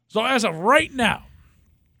 So as of right now,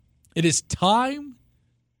 it is time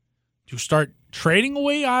to start trading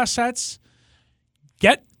away assets,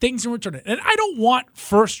 get things in return. And I don't want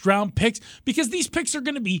first-round picks because these picks are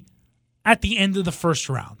going to be at the end of the first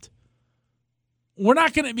round. We're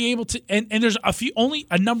not going to be able to, and there's only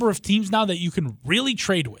a number of teams now that you can really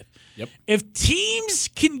trade with. Yep. If teams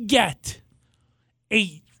can get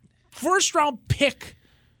a first-round pick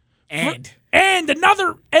and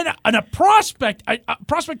a prospect, a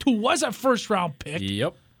prospect who was a first-round pick.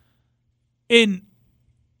 Yep. In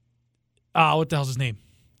what the hell's his name?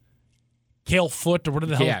 Cale Foot or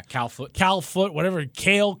whatever the hell? Yeah, Cal Foot. Cal Foot, whatever.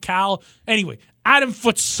 Cal. Anyway, Adam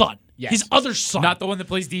Foot's son. Yes. His other son. Not the one that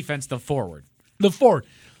plays defense, the forward. The forward.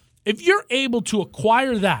 If you're able to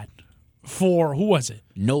acquire that for, who was it?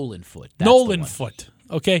 Nolan Foot. Nolan Foot.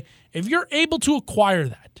 Okay? If you're able to acquire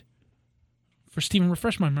that for Steven,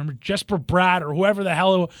 refresh my memory, Jesper Bratt or whoever the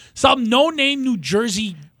hell it was, some no-name New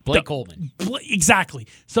Jersey Blake Coleman. Exactly.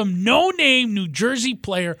 Some no-name New Jersey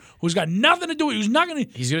player who's got nothing to do with it.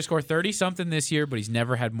 He's going to score 30-something this year, but he's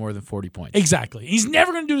never had more than 40 points. Exactly. He's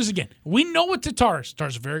never going to do this again. We know what Tatar is.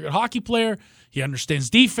 Tatar's a very good hockey player. He understands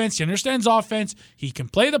defense. He understands offense. He can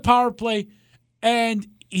play the power play, and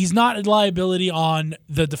he's not a liability on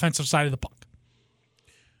the defensive side of the puck.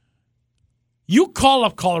 You call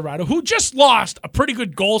up Colorado, who just lost a pretty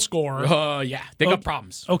good goal scorer. Yeah. They got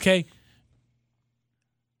problems. Okay.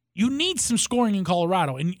 You need some scoring in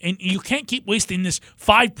Colorado, and you can't keep wasting this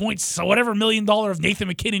 5 points or whatever $1 million of Nathan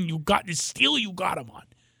McKinnon you got, this steal you got him on.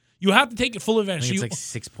 You have to take it full advantage. I think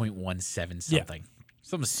it's like 6.17 something. Yeah.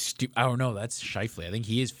 Something stupid. I don't know. That's Scheifele. I think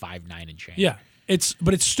he is 5'9" and change. Yeah,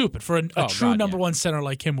 but it's stupid for a true number one center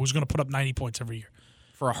like him who's going to put up 90 points every year.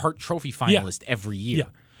 For a Hart Trophy finalist every year.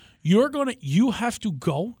 Yeah. You have to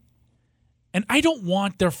go, and I don't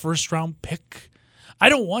want their first round pick. I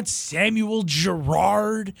don't want Samuel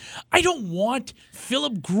Girard. I don't want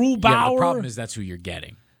Philip Grubauer. Yeah, the problem is that's who you're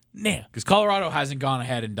getting. Nah. Because Colorado hasn't gone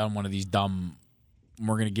ahead and done one of these dumb,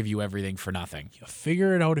 we're going to give you everything for nothing. You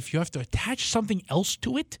figure it out. If you have to attach something else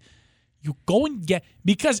to it, you go and get,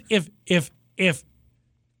 because if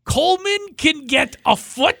Coleman can get a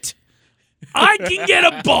foot, I can get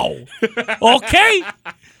a bow. Okay?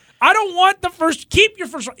 I don't want the first, keep your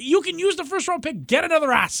first, you can use the first round pick, get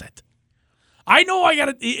another asset. I know I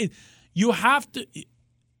got to, you have to,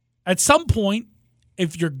 at some point,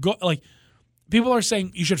 if you're, people are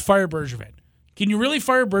saying you should fire Bergevin. Can you really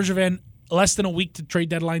fire Bergevin less than a week to trade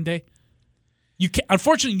deadline day? You can,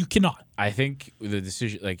 unfortunately, you cannot. I think the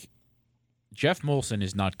decision, Jeff Molson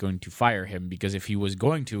is not going to fire him because if he was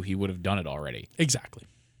going to, he would have done it already. Exactly.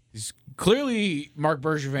 He's clearly, Mark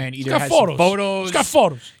Bergevin either has photos. Photos. He's got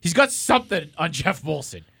photos. He's got something on Jeff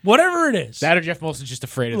Molson. Whatever it is. That or Jeff Molson's just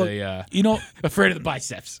afraid of afraid of the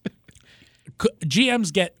biceps.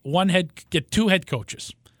 GMs get 2 head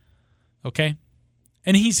coaches. Okay?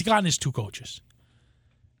 And he's gotten his 2 coaches.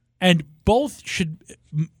 And both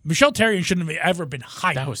Michel Therrien shouldn't have ever been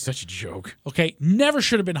hired. That was such a joke. Okay? Never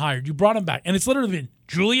should have been hired. You brought him back. And it's literally been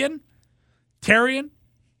Julian, Therrien,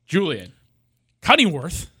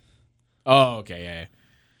 Cunningworth. Oh, okay, yeah.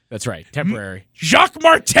 That's right. Temporary. Jacques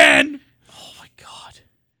Martin. Oh, my God.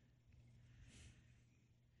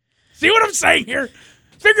 See what I'm saying here?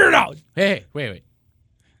 Figure it out. Hey, wait.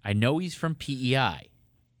 I know he's from PEI,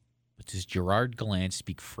 but does Gerard Gallant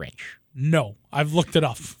speak French? No. I've looked it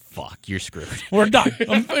up. Fuck, you're screwed. We're done.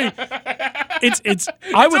 It's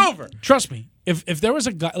over. Trust me. If there was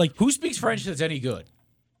a guy who speaks French that's any good?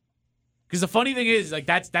 Because the funny thing is,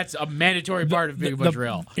 that's a mandatory part of being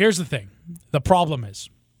Montreal. Here's the thing. The problem is,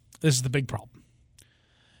 this is the big problem,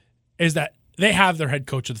 is that they have their head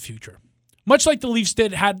coach of the future. Much like the Leafs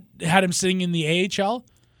had him sitting in the AHL,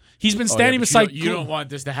 he's been standing beside... You don't want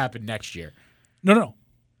this to happen next year. No.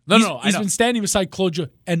 He's been standing beside Claude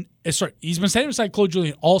he's been standing beside Claude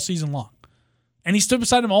Julien all season long. And he stood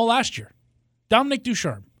beside him all last year. Dominic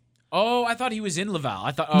Ducharme. Oh, I thought he was in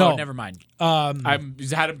Laval. No. Never mind. I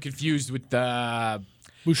had him confused with the...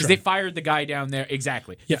 Because they fired the guy down there.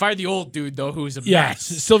 Exactly. Yeah. They fired the old dude, though, who was a yeah, mess.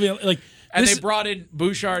 Sylvia, and they brought in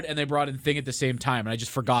Bouchard and they brought in Thing at the same time, and I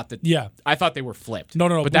just forgot that. Yeah. I thought they were flipped. No.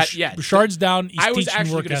 But Bouchard's down. He's I was teaching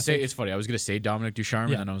actually work going to say, ethic. it's funny, I was going to say Dominic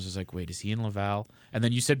Ducharme, and then I was just like, wait, is he in Laval? And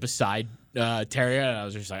then you said beside Therrien, and I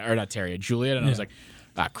was just like, or not Therrien, Julian, and I was like,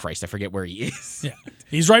 Christ, I forget where he is. Yeah.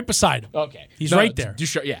 He's right beside him. Okay. He's right there.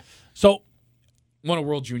 Ducharme, yeah. So Won a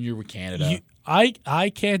World Junior with Canada.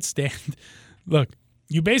 I can't stand. Look,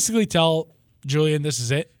 you basically tell Julian this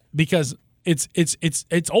is it because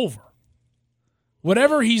it's over.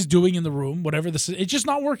 Whatever he's doing in the room, whatever this is, it's just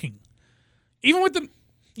not working. Even with the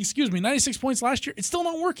 96 points last year, it's still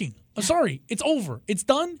not working. I'm sorry, it's over. It's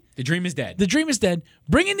done. The dream is dead. The dream is dead.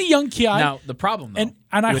 Bring in the young Ki. Now the problem, though,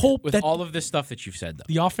 and I hope with that all of this stuff that you've said, though,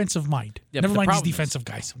 the offensive mind. Yeah, Never but the mind these problem is, defensive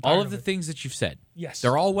guys. all of the things that you've said, Yes.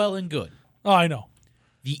 they're all well and good. Oh, I know.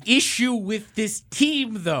 The issue with this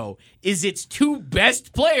team, though, is its two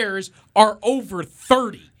best players are over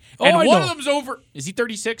 30. And I one know. of them's over. Is he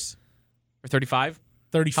 36 or 35?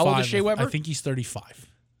 35. How old is Shea Weber? I think he's 35.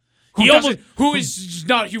 Who is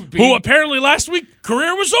not a human being. Who apparently last week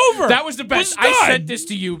career was over. That was the best. Was I done. sent this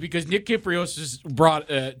to you because Nick Kyprios just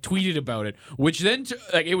tweeted about it, which then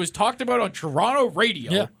it was talked about on Toronto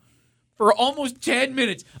radio for almost 10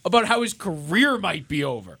 minutes about how his career might be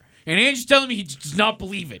over. And Ange's telling me he does not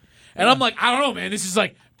believe it. And I'm like, I don't know, man. This is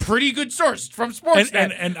like pretty good source from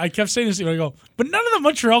Sportsnet. And I kept saying this to you. I go, but none of the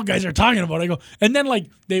Montreal guys are talking about it. I go, and then like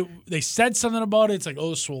they said something about it. It's like,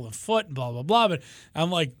 oh, swollen foot and blah, blah, blah. But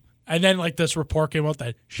I'm like, and then like this report came out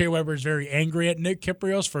that Shea Weber is very angry at Nick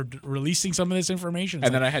Kyprios for releasing some of this information.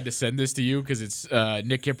 And then I had to send this to you because it's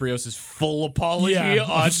Nick Kyprios' full apology on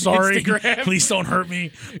I'm sorry. Instagram. Please don't hurt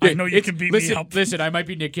me. I know you can beat me up. Listen, I might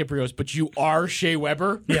be Nick Kyprios, but you are Shea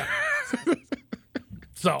Weber. Yeah.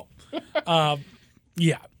 So,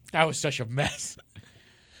 yeah. That was such a mess.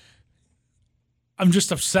 I'm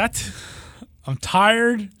just upset. I'm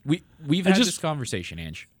tired. We've had this conversation,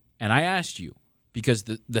 Ange, and I asked you because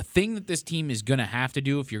the thing that this team is going to have to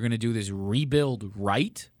do if you're going to do this rebuild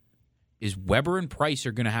right is Weber and Price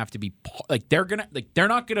are going to have to be they're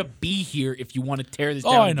not going to be here if you want to tear this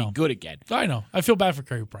down and be good again. I know. I feel bad for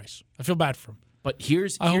Carey Price. I feel bad for him. But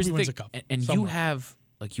here's hope he the wins thing, a cup and somewhere.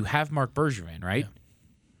 you have Marc Bergevin, right?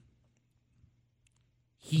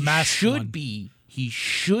 Yeah. He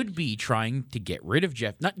should be trying to get rid of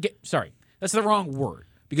Jeff. Sorry, that's the wrong word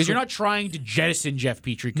because you're not trying to jettison Jeff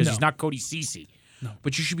Petrie because he's not Cody Ceci. No.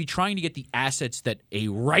 But you should be trying to get the assets that a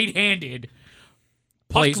right-handed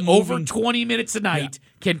plays over 20 minutes a night,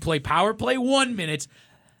 can play power play 1 minute.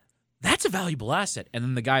 That's a valuable asset. And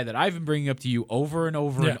then the guy that I've been bringing up to you over and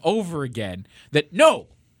over and over again that, no,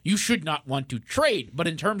 you should not want to trade. But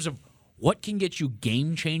in terms of what can get you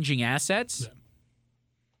game-changing assets,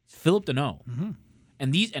 Philip Deneau. Mm-hmm.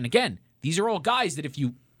 And again, these are all guys that if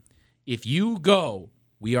you go,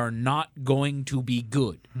 we are not going to be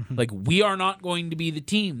good. Mm-hmm. Like, we are not going to be the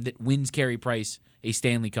team that wins Carey Price a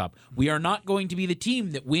Stanley Cup. We are not going to be the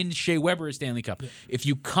team that wins Shea Weber a Stanley Cup. Yeah. If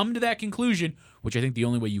you come to that conclusion, which I think the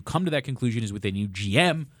only way you come to that conclusion is with a new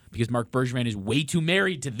GM, because Marc Bergevin is way too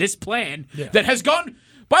married to this plan that has gone...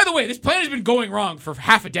 By the way, this plan has been going wrong for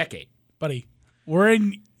half a decade. Buddy, we're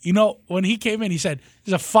in... You know, when he came in, he said,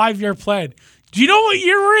 "There's a 5-year plan." Do you know what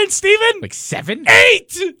year we're in, Steven? Like 7?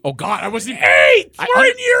 8! Oh, God, I wasn't... 8! We're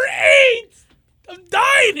in year 8! I'm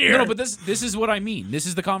dying here. No, but this is what I mean. This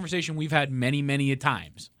is the conversation we've had many, many a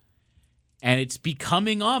times. And it's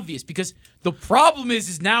becoming obvious because the problem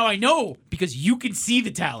is now I know because you can see the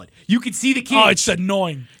talent. You can see the kids. Oh, it's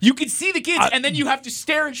annoying. You can see the kids, and then you have to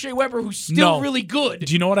stare at Shea Weber, who's still really good.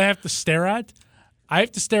 Do you know what I have to stare at? I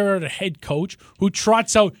have to stare at a head coach who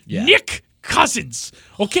trots out Nick Cousins.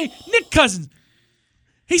 Okay? Nick Cousins.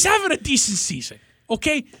 He's having a decent season.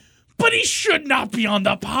 Okay? But he should not be on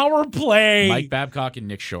the power play. Mike Babcock and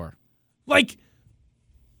Nick Shore. Like,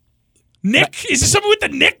 Nick? Is there someone with the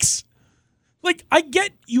Knicks? Like, I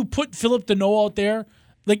get you put Philip Deneau out there.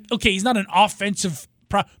 Like, okay, he's not an offensive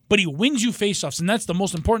but he wins you faceoffs, and that's the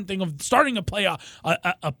most important thing of starting a play.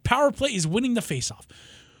 A power play is winning the faceoff.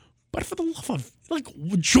 But for the love of, like,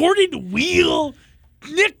 Jordan Wheel,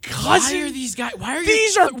 Nick Cousins. Why are these guys? Why are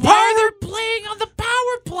they playing on the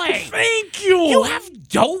power play? Thank you. You have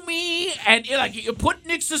Domi and you put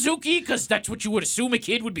Nick Suzuki because that's what you would assume a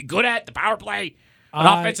kid would be good at, the power play, an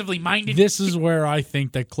offensively minded. This is where I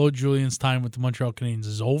think that Claude Julien's time with the Montreal Canadiens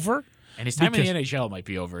is over. And his time in the NHL might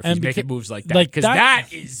be over if he's making moves like that. Because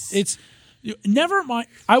it's... Never mind.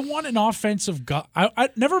 I want an offensive guy.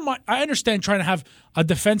 Never mind. I understand trying to have a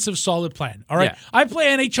defensive solid plan. All right. Yeah. I play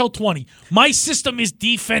NHL 20. My system is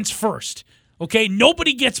defense first. Okay.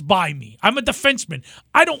 Nobody gets by me. I'm a defenseman.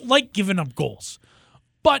 I don't like giving up goals.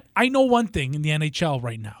 But I know one thing in the NHL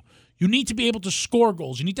right now. You need to be able to score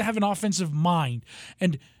goals. You need to have an offensive mind.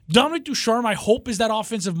 And Dominic Ducharme, I hope, is that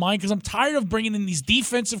offensive mind because I'm tired of bringing in these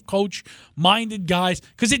defensive coach-minded guys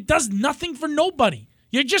because it does nothing for nobody.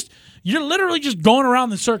 You're literally just going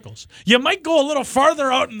around in circles. You might go a little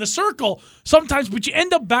farther out in the circle sometimes, but you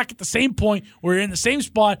end up back at the same point where you're in the same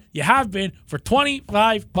spot you have been for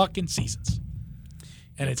 25 fucking seasons.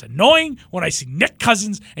 And it's annoying when I see Nick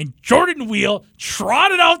Cousins and Jordan Wheel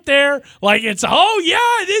trotted out there like it's,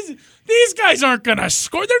 these guys aren't going to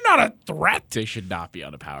score. They're not a threat. They should not be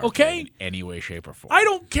on a power Okay? play in any way, shape, or form. I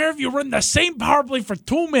don't care if you run the same power play for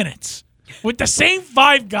 2 minutes with the same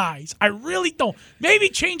 5 guys. I really don't. Maybe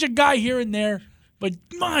change a guy here and there, but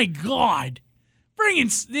my God, bring in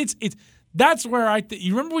it's that's where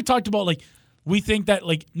you remember we talked about like we think that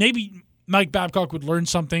like maybe Mike Babcock would learn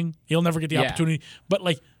something. He'll never get the opportunity, but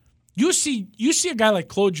like you see a guy like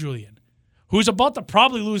Claude Julien, who's about to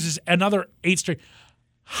probably lose his another 8 straight.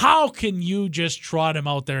 How can you just trot him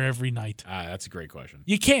out there every night? That's a great question.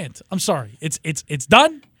 You can't. I'm sorry. It's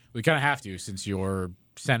done. We kind of have to since your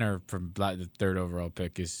center from the 3rd overall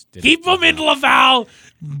pick is... Keep him in Laval,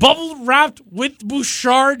 bubble wrapped with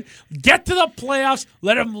Bouchard. Get to the playoffs.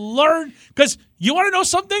 Let him learn. Because you want to know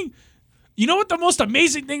something? You know what the most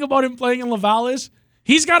amazing thing about him playing in Laval is?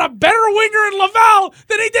 He's got a better winger in Laval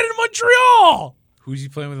than he did in Montreal. Who's he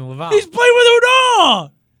playing with in Laval? He's playing with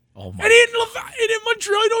Hudon. Oh my! And in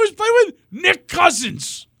Montreal, you know he's playing with Nick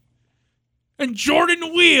Cousins and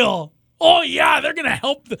Jordan Wheel. Oh yeah, they're gonna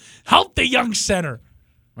help the young center.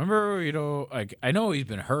 Remember, like I know he's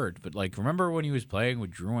been hurt, but like remember when he was playing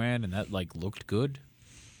with Drouin and that like looked good?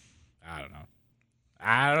 I don't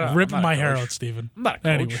know. Ripping my hair out, Steven. I'm not a coach.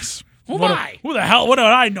 Anyways. Who am I? Who the hell? What do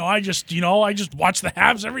I know? I just watch the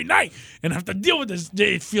Habs every night and have to deal with this.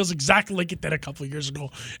 It feels exactly like it did a couple of years ago,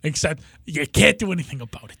 except you can't do anything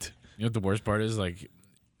about it. You know what the worst part is? Like,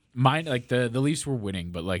 mine, like the Leafs were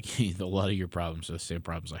winning, but like a lot of your problems are the same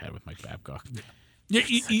problems I had with Mike Babcock. Yeah,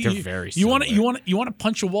 They're very similar. You want to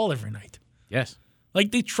punch a wall every night. Yes.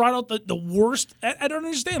 Like they trot out the worst. I don't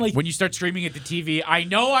understand. Like when you start streaming at the TV, I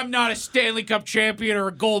know I'm not a Stanley Cup champion or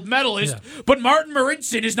a gold medalist, but Martin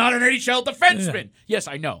Marincin is not an NHL defenseman. Yeah. Yes,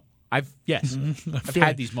 I know. I've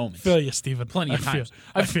had these moments. Feel you, Steven. Plenty of times.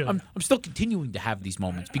 I'm still continuing to have these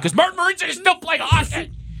moments because Martin Marincin is still playing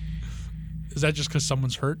hockey. Is that just because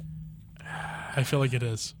someone's hurt? I feel like it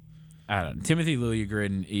is. I don't know. Timothy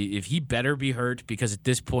Liljegren, if he better be hurt, because at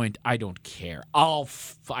this point, I don't care.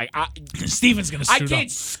 Steven's going to suit up. I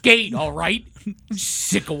can't skate, all right? I'm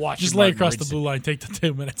sick of watching just lay across the blue line, take the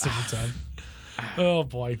 2 minutes every time. Oh,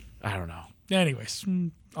 boy. I don't know. Anyways,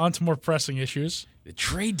 on to more pressing issues. The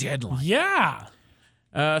trade deadline. Yeah.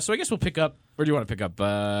 So I guess we'll pick up, or do you want to pick up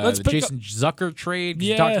the Jason Zucker trade?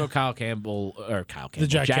 Yeah. You talked about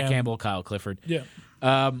Jack Campbell, Kyle Clifford. Yeah.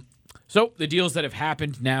 So the deals that have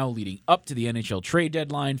happened now leading up to the NHL trade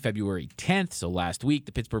deadline, February 10th, so last week,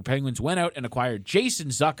 the Pittsburgh Penguins went out and acquired Jason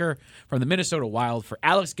Zucker from the Minnesota Wild for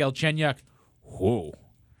Alex Galchenyuk. Whoa,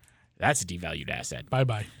 that's a devalued asset.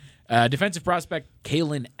 Bye-bye. Defensive prospect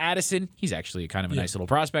Kalen Addison. He's actually kind of a nice little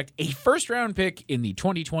prospect. A first-round pick in the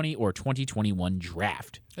 2020 or 2021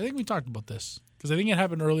 draft. I think we talked about this. Because I think it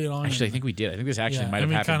happened early on. Actually, I think we did. I think this actually might have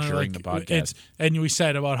happened during the podcast. And we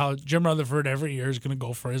said about how Jim Rutherford every year is going to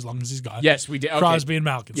go for as long as he's got. Yes, we did. Okay. Crosby and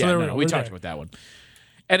Malkin. Yeah, So we talked about that one.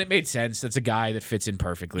 And it made sense. That's a guy that fits in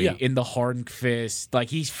perfectly. Yeah. In the Hornqvist. Like,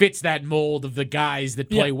 he fits that mold of the guys that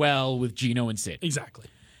play well with Gino and Sid. Exactly.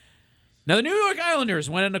 Now, the New York Islanders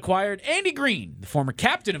went and acquired Andy Green, the former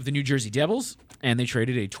captain of the New Jersey Devils, and they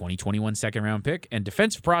traded a 2021 second-round pick and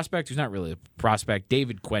defensive prospect, who's not really a prospect,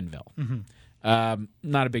 David Quenneville. Mm-hmm.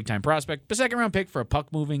 Not a big-time prospect, but second-round pick for a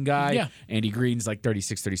puck-moving guy. Yeah. Andy Green's like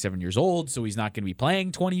 36, 37 years old, so he's not going to be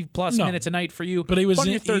playing 20-plus minutes a night for you. But he was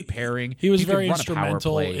in your third pairing. He was very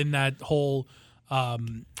instrumental in that whole,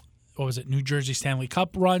 New Jersey Stanley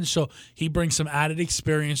Cup run. So he brings some added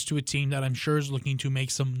experience to a team that I'm sure is looking to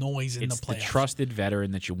make some noise in the playoffs. It's the trusted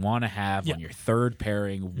veteran that you want to have on your third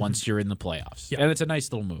pairing once you're in the playoffs. Yeah. And it's a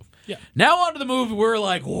nice little move. Yeah. Now on to the move. We're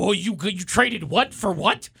like, whoa, you traded what for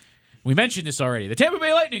what? We mentioned this already. The Tampa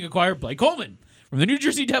Bay Lightning acquired Blake Coleman from the New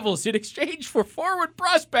Jersey Devils in exchange for forward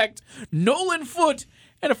prospect Nolan Foote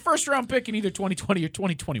and a first-round pick in either 2020 or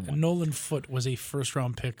 2021. And Nolan Foote was a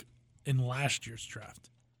first-round pick in last year's draft,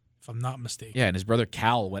 if I'm not mistaken. Yeah, and his brother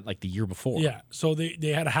Cal went like the year before. Yeah, so they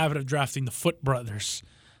had a habit of drafting the Foote brothers.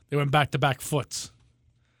 They went back-to-back Foots.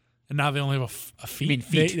 And now they only have a feet. You mean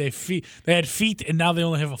feet? They had feet, and now they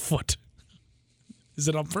only have a foot. Is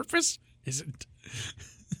it on purpose? Is it?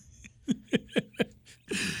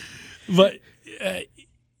 But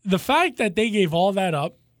the fact that they gave all that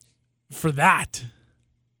up for that,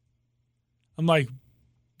 I'm like,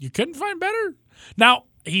 you couldn't find better. Now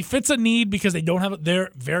he fits a need because they don't have. They're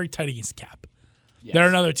very tight against cap. Yes. They're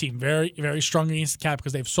another team, very, very strong against the cap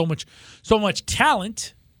because they have so much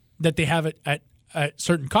talent that they have at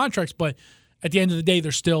certain contracts. But at the end of the day,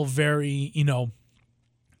 they're still very,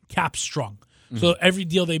 cap strong. Mm-hmm. So every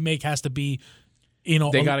deal they make has to be, they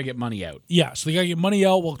got to get money out. Yeah, so they got to get money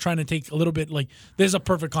out while trying to take a little bit. Like, there's a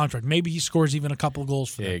perfect contract. Maybe he scores even a couple of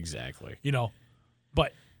goals for them. Exactly.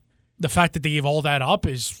 But the fact that they gave all that up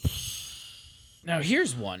is. Now,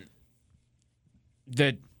 here's one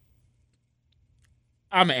that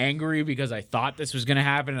I'm angry because I thought this was going to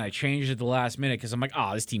happen and I changed it at the last minute because I'm like,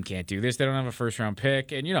 this team can't do this. They don't have a first-round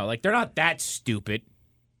pick. And, they're not that stupid.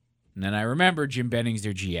 And then I remember Jim Benning's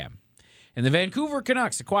their GM. And the Vancouver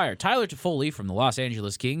Canucks acquired Tyler Toffoli from the Los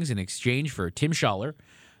Angeles Kings in exchange for Tim Schaller,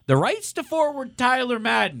 the rights to forward Tyler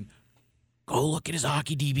Madden. Go look at his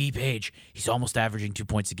Hockey DB page. He's almost averaging 2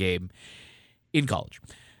 points a game in college.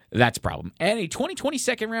 That's a problem. And a 2020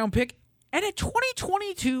 second-round pick and a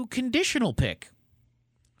 2022 conditional pick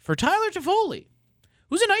for Tyler Toffoli,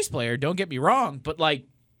 who's a nice player, don't get me wrong, but,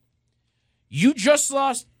 you just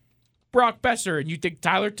lost Brock Besser, and you think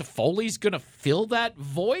Tyler Toffoli's going to fill that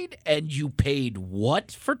void, and you paid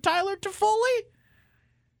what for Tyler Toffoli?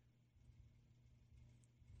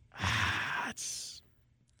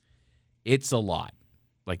 It's a lot.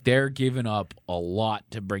 They're giving up a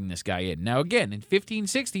lot to bring this guy in. Now, again, in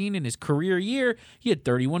 15-16, in his career year, he had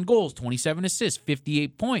 31 goals, 27 assists,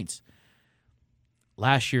 58 points.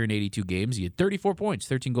 Last year in 82 games, he had 34 points,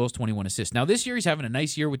 13 goals, 21 assists. Now, this year, he's having a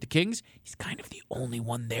nice year with the Kings. He's kind of the only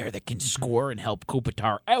one there that can score and help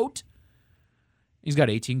Kopitar out. He's got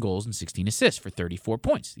 18 goals and 16 assists for 34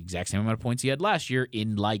 points, the exact same amount of points he had last year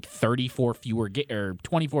in 24 fewer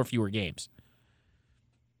games.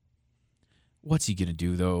 What's he going to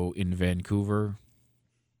do, though, in Vancouver?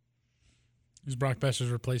 He's Brock Besser's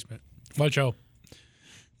replacement. Watch out.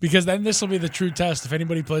 Because then this will be the true test. If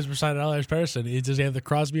anybody plays beside Alex Patterson, does he have the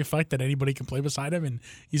Crosby effect that anybody can play beside him and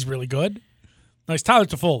he's really good? Now, he's Tyler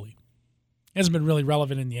Toffoli. He hasn't been really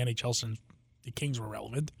relevant in the NHL since the Kings were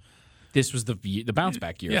relevant. This was the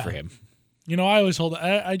bounce-back year for him. I always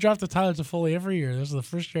I drafted Tyler Toffoli every year. This is the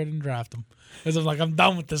first year I didn't draft him. Because I'm like, I'm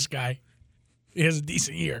done with this guy. He has a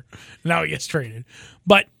decent year. Now he gets traded.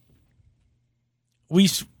 But we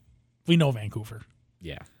know Vancouver.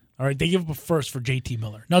 Yeah. All right, they give up a first for JT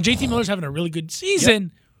Miller. Now, JT Miller's having a really good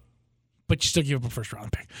season, but you still give up a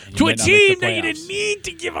first-round pick to a team that you didn't need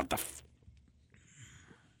to give up the.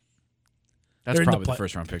 That's probably the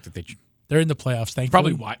first-round pick that they're in the playoffs. Thankfully.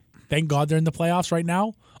 Probably why. Thank God they're in the playoffs right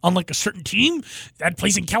now. Unlike a certain team that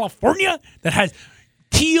plays in California that has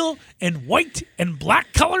teal and white and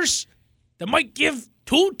black colors that might give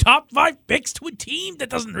 2 top 5 picks to a team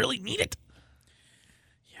that doesn't really need it.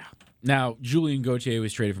 Now, Julien Gauthier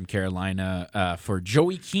was traded from Carolina for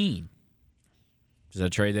Joey Keane. Is that a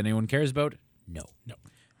trade that anyone cares about? No.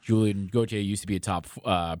 Julien Gauthier used to be a top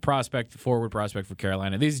forward prospect for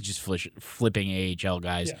Carolina. These are just flipping AHL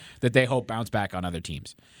guys that they hope bounce back on other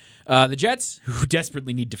teams. The Jets, who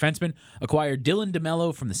desperately need defensemen, acquired Dylan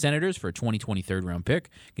DeMello from the Senators for a 2020 third-round pick.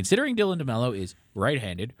 Considering Dylan DeMello is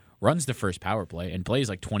right-handed, runs the first power play, and plays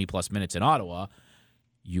 20-plus minutes in Ottawa,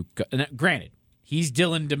 granted, he's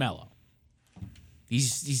Dylan DeMello.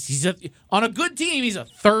 He's on a good team, he's a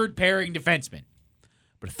third-pairing defenseman.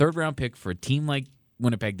 But a third-round pick for a team like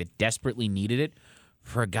Winnipeg that desperately needed it,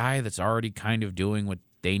 for a guy that's already kind of doing what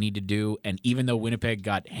they need to do, and even though Winnipeg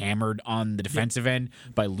got hammered on the defensive end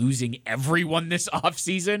by losing everyone this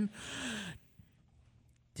offseason,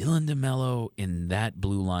 Dylan DeMello in that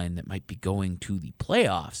blue line that might be going to the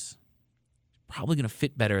playoffs probably going to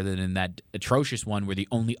fit better than in that atrocious one where the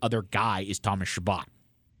only other guy is Thomas Chabot.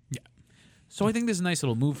 So I think this is a nice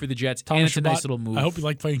little move for the Jets. Thomas and it's Chabot, a nice little move. I hope you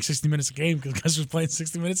like playing 60 minutes a game because guys was playing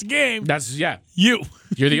 60 minutes a game. You're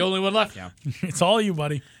the only one left now. It's all you,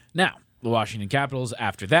 buddy. Now, the Washington Capitals,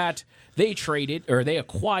 after that, they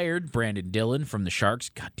acquired Brandon Dillon from the Sharks.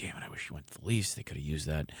 God damn it, I wish he went to the Leafs. They could have used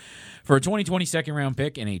that. For a 2020 second-round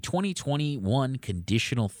pick and a 2021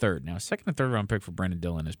 conditional third. Now, a second and third-round pick for Brandon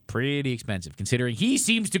Dillon is pretty expensive, considering he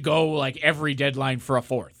seems to go every deadline for a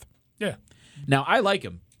fourth. Yeah. Now, I like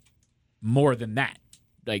him more than that.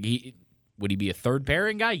 Would he be a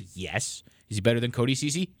third-pairing guy? Yes. Is he better than Cody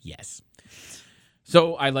Ceci? Yes.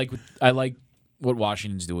 So I like what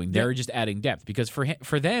Washington's doing. They're just adding depth because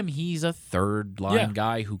for them, he's a third-line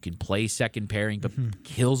guy who can play second pairing but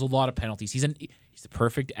kills a lot of penalties. He's the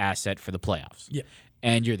perfect asset for the playoffs. Yeah.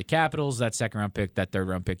 And you're the Capitals, that second-round pick, that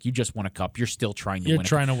third-round pick. You just won a cup. You're still trying to win. You're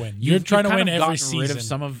trying to win. You're trying to win every season. Rid of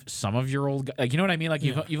some of your old guys. You know what I mean?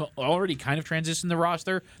 You've already kind of transitioned the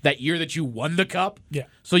roster that year that you won the cup. Yeah.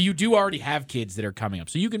 So you do already have kids that are coming up.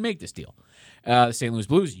 So you can make this deal. The St. Louis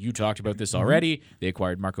Blues, you talked about this already. They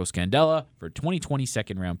acquired Marco Scandella for a 2020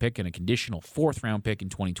 second-round pick and a conditional fourth-round pick in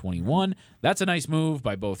 2021. That's a nice move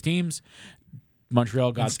by both teams.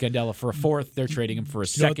 Montreal got Scandella for a fourth. They're trading him for a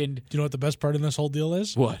second. Do you know what the best part in this whole deal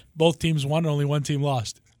is? What? Both teams won, only one team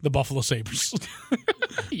lost. The Buffalo Sabres.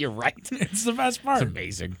 You're right. It's the best part. It's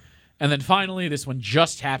amazing. And then finally, this one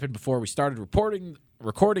just happened before we started recording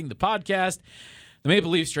the podcast. The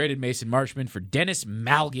Maple Leafs traded Mason Marchment for Dennis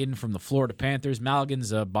Malgin from the Florida Panthers.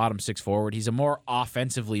 Malgin's a bottom six forward. He's a more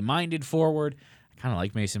offensively minded forward. I kind of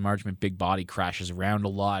like Mason Marchment. Big body, crashes around a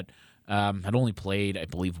lot. Had only played, I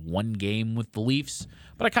believe, one game with the Leafs.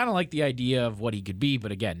 But I kind of like the idea of what he could be.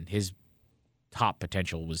 But again, his top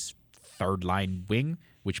potential was third-line wing,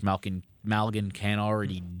 which Malgin can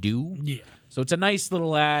already do. Yeah. So it's a nice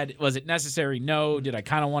little ad. Was it necessary? No. Did I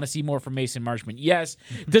kind of want to see more from Mason Marchment? Yes.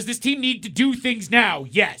 Does this team need to do things now?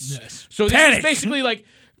 Yes. So this is basically like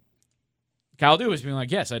Kyle Dubas being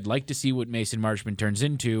like, yes, I'd like to see what Mason Marchment turns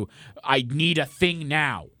into. I need a thing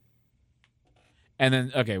now. And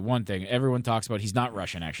then, okay, one thing. Everyone talks about he's not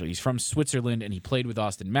Russian, actually. He's from Switzerland, and he played with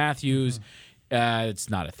Austin Matthews. It's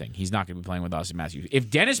not a thing. He's not going to be playing with Austin Matthews. If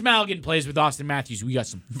Dennis Malgin plays with Austin Matthews, we got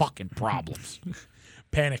some fucking problems.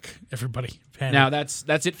 Panic, everybody. Panic. Now, that's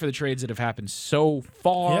it for the trades that have happened so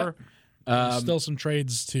far. There's still some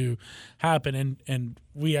trades to happen, and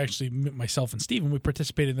we actually, myself and Steven, we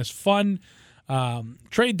participated in this fun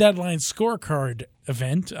trade deadline scorecard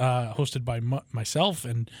event hosted by myself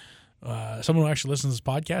and someone who actually listens to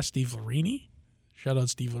this podcast, Steve Larini. Shout out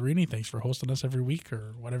Steve Larini. Thanks for hosting us every week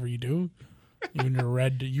or whatever you do. Even your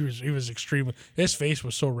red, he was extreme. His face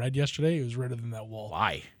was so red yesterday; it was redder than that wall.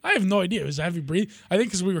 Why? I have no idea. It was heavy breathing. I think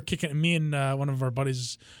because we were kicking me and one of our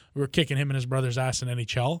buddies. We were kicking him and his brother's ass in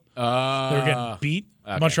NHL. They were getting beat.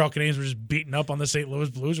 Okay. Montreal Canadiens were just beating up on the St.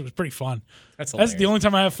 Louis Blues. It was pretty fun. That's the only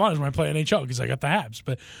time I have fun is when I play NHL because I got the Habs.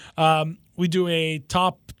 But we do a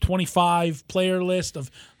top 25 player list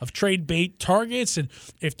of trade bait targets and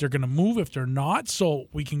if they're going to move, if they're not. So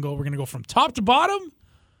we're going to go from top to bottom.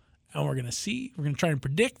 And we're going to try and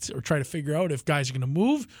predict or try to figure out if guys are going to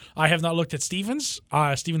move. I have not looked at Steven's.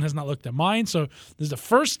 Steven has not looked at mine. So this is the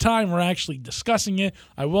first time we're actually discussing it.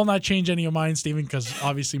 I will not change any of mine, Steven, because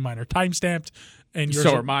obviously mine are time-stamped. And yours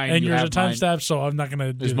are mine. And yours are time-stamped, so I'm not going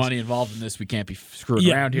to do There's money involved in this. We can't be screwing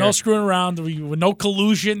around here. No screwing around. No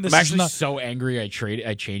collusion. I'm actually so angry I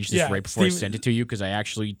changed this right before I sent it to you because I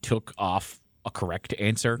actually took off a correct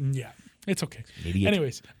answer. Yeah. It's okay. Idiot.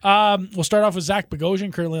 Anyways, we'll start off with Zach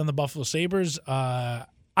Bogosian, currently on the Buffalo Sabres.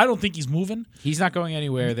 I don't think he's moving. He's not going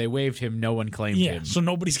anywhere. They waived him. No one claimed him. So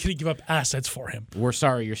nobody's going to give up assets for him. We're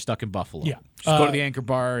sorry. You're stuck in Buffalo. Yeah. Just go to the Anchor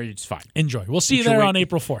Bar. It's fine. Enjoy. We'll see you there on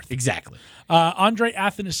April 4th. Exactly. Andre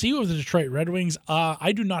Athanasiou of the Detroit Red Wings.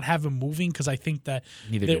 I do not have him moving because I think that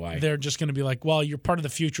they're just going to be like, well, you're part of the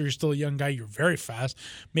future. You're still a young guy. You're very fast.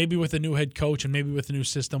 Maybe with a new head coach and maybe with a new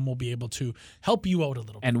system, we'll be able to help you out a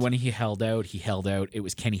little bit. And when he held out. It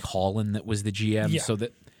was Kenny Holland that was the GM. Yeah. So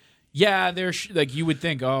that... Yeah, there's like you would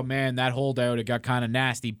think, oh man, that holdout, it got kind of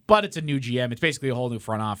nasty, but it's a new GM. It's basically a whole new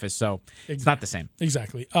front office, so it's not the same.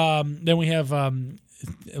 Exactly. Then we have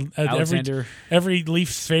every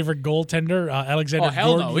Leafs favorite goaltender, Alexander. Oh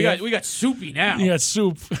hell Georgiev. no, we got Soupy now. We got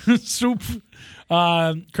Soup, Soup.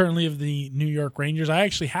 Currently of the New York Rangers. I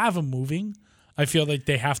actually have him moving. I feel like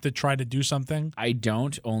they have to try to do something. I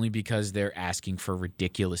don't, only because they're asking for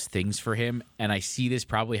ridiculous things for him. And I see this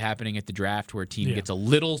probably happening at the draft where a team gets a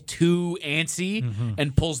little too antsy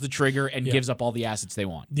and pulls the trigger and gives up all the assets they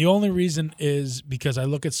want. The only reason is because I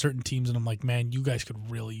look at certain teams and I'm like, man, you guys could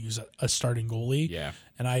really use a starting goalie. Yeah.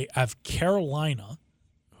 And I have Carolina,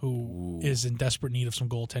 who is in desperate need of some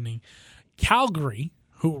goaltending. Calgary,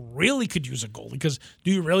 who really could use a goalie. Because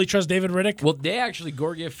do you really trust David Rittich? Well,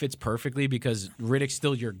 Georgiev fits perfectly because Rittich's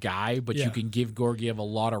still your guy, but you can give Georgiev a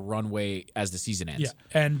lot of runway as the season ends. Yeah,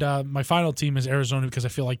 and my final team is Arizona because I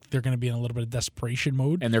feel like they're going to be in a little bit of desperation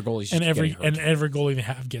mode. And their goalies every goalie they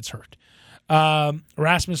have gets hurt.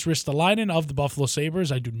 Rasmus Ristolainen of the Buffalo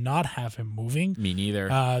Sabres. I do not have him moving. Me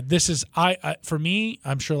neither. This is for me,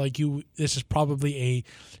 I'm sure like you, this is probably a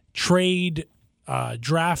trade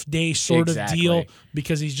draft day sort of deal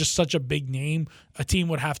because he's just such a big name. A team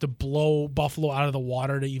would have to blow Buffalo out of the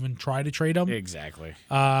water to even try to trade him. Exactly.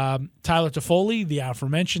 Tyler Toffoli, the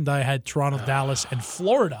aforementioned. I had Toronto, Dallas, and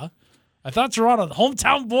Florida. I thought Toronto, the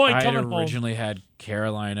hometown boy, coming home. I originally had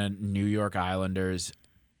Carolina, New York Islanders,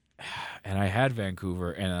 and I had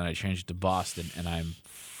Vancouver, and then I changed it to Boston, and I'm...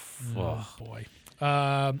 Oh, boy.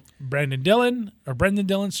 Brendan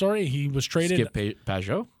Dillon, sorry, he was traded. Skip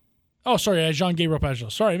Pajot? Oh, sorry, Jean-Gabriel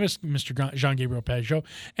Pageau. Sorry, I missed Mr. Jean-Gabriel Pageau.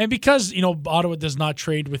 And because, Ottawa does not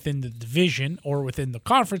trade within the division or within the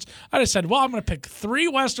conference, I just said, well, I'm going to pick 3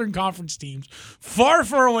 Western Conference teams far,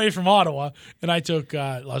 far away from Ottawa. And I took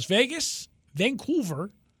Las Vegas, Vancouver,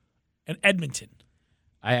 and Edmonton.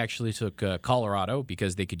 I actually took Colorado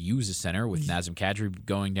because they could use a center with Nazem Kadri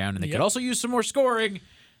going down, and they could also use some more scoring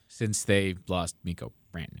since they lost Mikko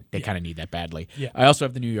Rantanen. They kind of need that badly. Yeah. I also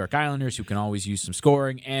have the New York Islanders, who can always use some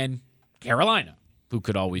scoring, and Carolina, who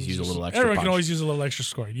could always use a little extra Everyone punch. can always use a little extra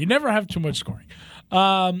scoring. You never have too much scoring.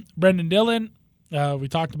 Brendan Dillon, we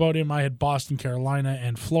talked about him. I had Boston, Carolina,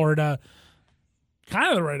 and Florida. Kind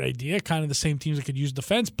of the right idea. Kind of the same teams that could use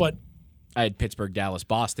defense, but I had Pittsburgh, Dallas,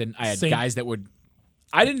 Boston. I had Same. guys that would...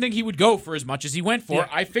 I didn't think he would go for as much as he went for. Yeah.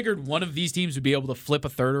 I figured one of these teams would be able to flip a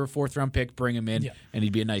 3rd or a 4th round pick, bring him in, and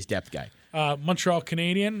he'd be a nice depth guy. Montreal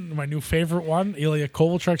Canadiens, my new favorite one, Ilya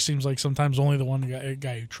Kovalchuk, seems like sometimes only the one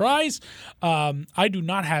guy who tries. I do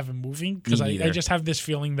not have him moving because I just have this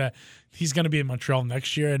feeling that he's going to be in Montreal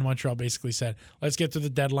next year, and Montreal basically said, let's get to the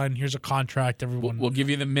deadline. Here's a contract. Everyone, We'll give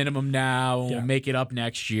you the minimum now. Yeah. We'll make it up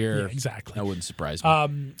next year. Yeah, exactly. That wouldn't surprise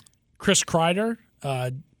me. Chris Kreider,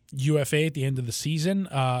 UFA at the end of the season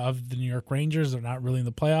of the New York Rangers. They're not really in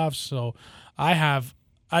the playoffs, so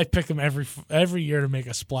I pick them every year to make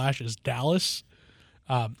a splash as Dallas,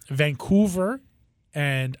 Vancouver,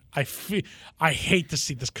 and I hate to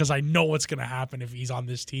see this because I know what's going to happen if he's on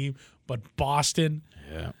this team, but Boston.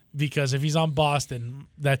 Yeah. Because if he's on Boston,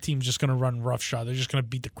 that team's just going to run roughshod. They're just going to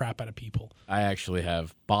beat the crap out of people. I actually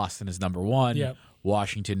have Boston as number 1, Yep.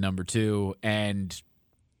 Washington number 2, and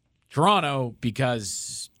Toronto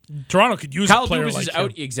because Toronto could use Kyle a player Dubas like is him.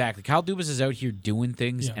 out. Exactly. Kyle Dubas is out here doing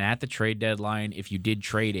things, Yeah. and at the trade deadline, if you did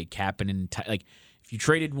trade a Kapanen, if you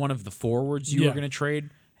traded one of the forwards you were going to trade,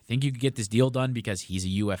 I think you could get this deal done because he's a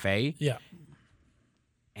UFA. Yeah.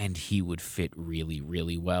 And he would fit really,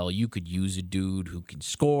 really well. You could use a dude who can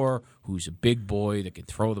score, who's a big boy that can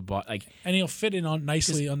throw the ball. And he'll fit in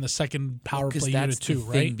nicely on the second power play unit too, the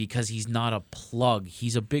thing, right? because he's not a plug.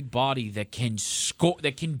 He's a big body that can score,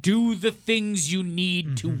 that can do the things you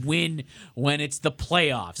need to win when it's the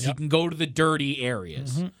playoffs. He Yep. can go to the dirty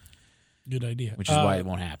areas, Good idea. which is why it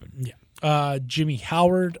won't happen. Yeah. Jimmy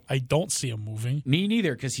Howard, I don't see him moving. Me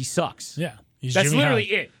neither, because he sucks. Yeah. He's That's Jimmy literally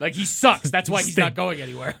Howard. it. He sucks. That's why he's Stink. not going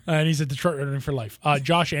anywhere. And he's a Detroit Red Wing for life.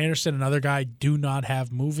 Josh Anderson, another guy, do not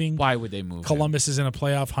have moving. Why would they move him? Columbus is in a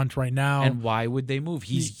playoff hunt right now. And why would they move?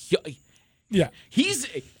 He's yeah. He's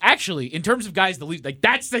actually, in terms of guys to leave,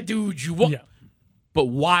 that's the dude you want. Yeah. But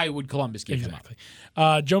why would Columbus give him up?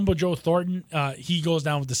 Exactly. Jumbo Joe Thornton, he goes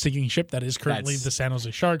down with the sinking ship that is currently That's- the San Jose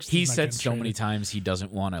Sharks. He He's not said getting so many traded. times he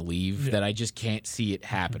doesn't want to leave Yeah. that I just can't see it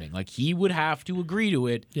happening. He would have to agree to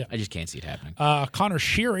it. Yeah. I just can't see it happening. Connor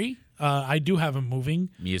Sheary, I do have him moving.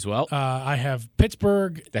 Me as well. I have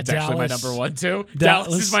Pittsburgh. That's Dallas, actually my number 1 too.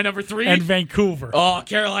 Dallas is my number 3. And Vancouver. Oh,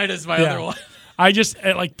 Carolina's my Yeah. other one. I just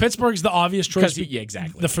Pittsburgh's the obvious choice.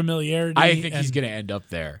 Exactly. The familiarity. I think he's and going to end up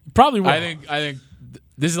there. probably will. I think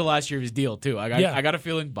this is the last year of his deal too. I got a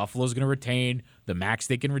feeling Buffalo's going to retain the max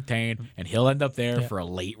they can retain, and he'll end up there for a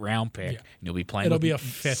late round pick. Yeah. And he'll be playing. It'll with be a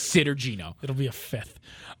 5th. Sid or Gino. It'll be a 5th.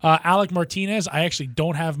 Alec Martinez, I actually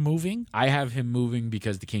don't have moving. I have him moving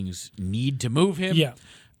because the Kings need to move him. Yeah.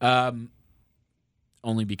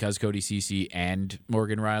 Only because Cody Ceci and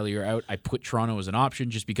Morgan Riley are out. I put Toronto as an option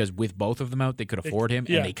just because with both of them out, they could afford him,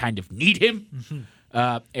 yeah. and they kind of need him.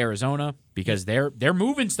 Arizona, because they're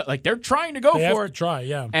moving stuff. They're trying to go They have for to it. try,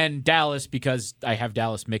 yeah. And Dallas, because I have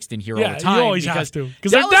Dallas mixed in here Yeah, all the time. you always because have to.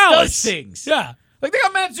 Because they're Dallas Dallas. does things. Yeah. They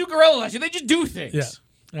got Matt Zuccarello last year. They just do things.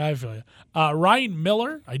 Yeah. I feel you. Ryan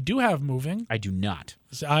Miller, I do have moving. I do not.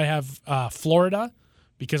 So I have Florida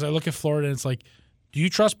because I look at Florida and it's like, do you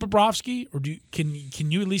trust Bobrovsky, or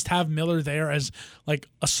can you at least have Miller there as a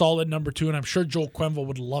solid number 2? And I'm sure Joel Quenneville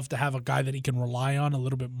would love to have a guy that he can rely on a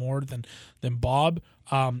little bit more than Bob.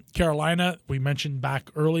 Carolina, we mentioned back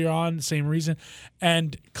earlier on, same reason,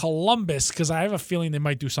 and Columbus because I have a feeling they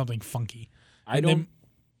might do something funky. I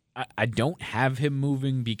don't have him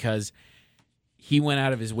moving because he went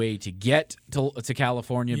out of his way to get to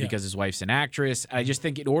California because his wife's an actress. I just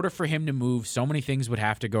think in order for him to move, so many things would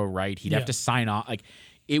have to go right. He'd have to sign off.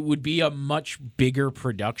 It would be a much bigger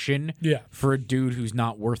production for a dude who's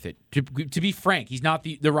not worth it. To be frank, he's not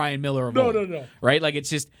the Ryan Miller of old. No. Right? It's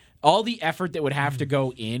just all the effort that would have to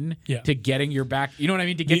go in to getting your back. You know what I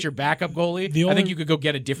mean? To get your backup goalie. I think you could go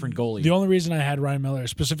get a different goalie. The only reason I had Ryan Miller,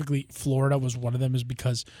 specifically Florida, was one of them, is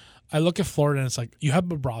because I look at Florida and it's like, you have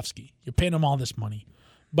Bobrovsky. You're paying him all this money.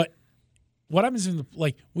 But what happens in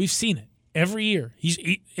we've seen it every year.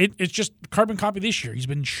 It's just carbon copy this year. He's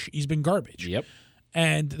been garbage. Yep.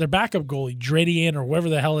 and their backup goalie, Dredian or whoever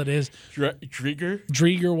the hell it is,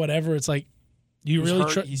 Drieger, whatever. It's like, do you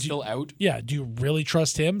really trust? He's still out. Yeah, do you really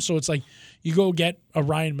trust him? So it's like you go get a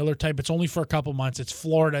Ryan Miller type. It's only for a couple months. It's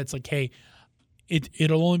Florida. It's like, hey,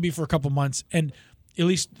 it'll only be for a couple months, and at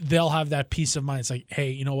least they'll have that peace of mind. It's like,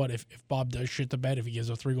 hey, you know what? If Bob does shit the bed, if he gives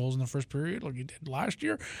up 3 goals in the first period like he did last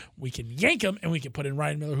year, we can yank him and we can put in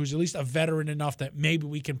Ryan Miller, who's at least a veteran enough that maybe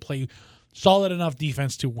we can play solid enough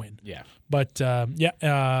defense to win. Yeah. But,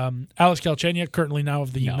 Alex Galchenyuk, currently now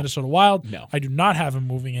of the Minnesota Wild. No. I do not have him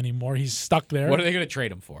moving anymore. He's stuck there. What are they going to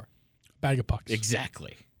trade him for? Bag of pucks.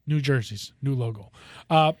 Exactly. New jerseys, new logo.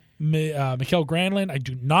 Mikael Granlund, I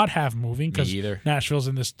do not have moving because Nashville's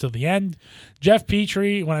in this till the end. Jeff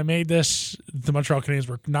Petrie, when I made this, the Montreal Canadiens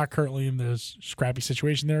were not currently in the scrappy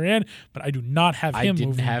situation they're in, but I do not have him moving.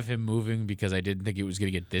 I didn't have him moving because I didn't think it was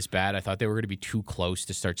going to get this bad. I thought they were going to be too close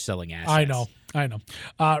to start selling assets. I know.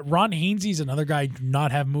 Ron Hainsey's another guy I do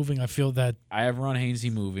not have moving. I feel that I have Ron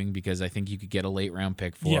Hainsey moving because I think you could get a late round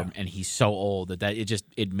pick for him, and he's so old that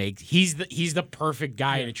it makes he's the perfect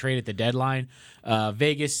guy to trade at the deadline.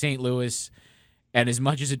 Vegas, St. Louis, and as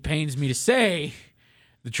much as it pains me to say,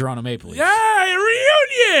 the Toronto Maple Leafs. Yeah,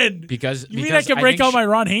 reunion. Because you mean I can break out my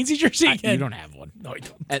Ron Hainsey jersey again? You don't have one. No, I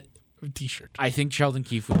don't. A T-shirt. I think Sheldon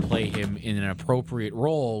Keefe would play him in an appropriate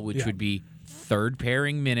role, which would be third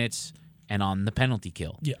pairing minutes and on the penalty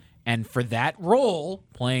kill. Yeah. And for that role,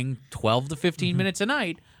 playing 12 to 15 minutes a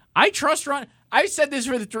night, I trust Ron. I said this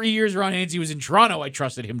for the 3 years Ron Hainsey was in Toronto. I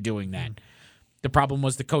trusted him doing that. The problem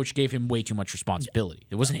was the coach gave him way too much responsibility.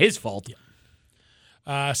 It wasn't his fault.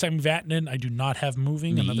 Sammy Vatanen, I do not have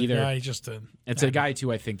moving. Me Another either. guy, it's a guy,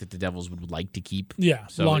 too, I think that the Devils would like to keep. Yeah,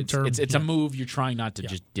 so long term. It's a move you're trying not to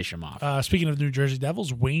just dish him off. Speaking of New Jersey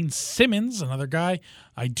Devils, Wayne Simmons, another guy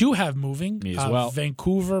I do have moving. Me as well.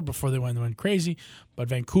 Vancouver, before they went crazy. But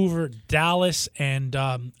Vancouver, Dallas, and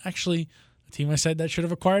actually, the team I said that should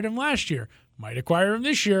have acquired him last year, might acquire him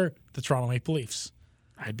this year, the Toronto Maple Leafs.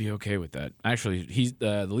 I'd be okay with that. Actually,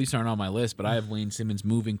 the Leafs aren't on my list, but I have Wayne Simmons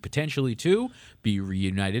moving potentially to be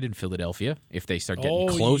reunited in Philadelphia if they start getting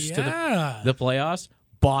close to the playoffs.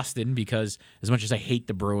 Boston, because as much as I hate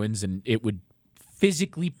the Bruins, and it would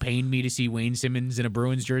physically pain me to see Wayne Simmons in a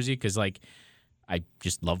Bruins jersey because, I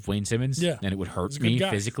just love Wayne Simmons, and it would hurt me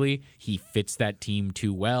physically. He fits that team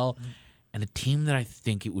too well. And a team that I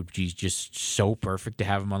think it would be just so perfect to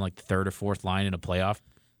have him on, the third or fourth line in a playoff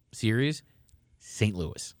series, St.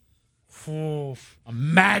 Louis.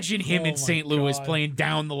 Imagine him in St. Louis playing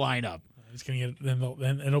down the lineup. He's gonna get,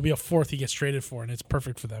 and it'll be a fourth he gets traded for, and it's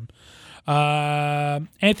perfect for them.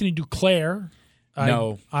 Anthony Duclair.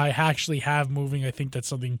 No, I actually have moving. I think that's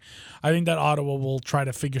something. I think that Ottawa will try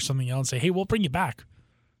to figure something out and say, "Hey, we'll bring you back.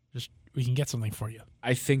 We can get something for you."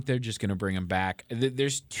 I think they're just going to bring him back.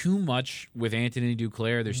 There's too much with Anthony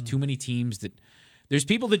Duclair. There's too many teams that. There's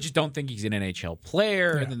people that just don't think he's an NHL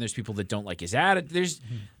player, and then there's people that don't like his attitude.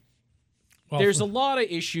 There's a lot of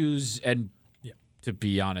issues, and to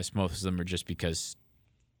be honest, most of them are just because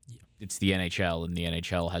it's the NHL, and the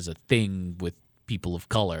NHL has a thing with people of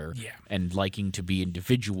color and liking to be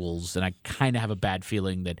individuals, and I kind of have a bad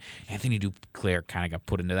feeling that Anthony Duclair kind of got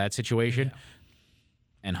put into that situation,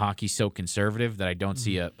 and hockey's so conservative that I don't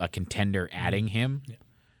see a contender adding him.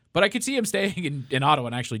 But I could see him staying in Ottawa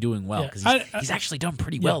and actually doing well because he's actually done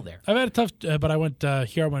pretty well there. I've had a tough, but I went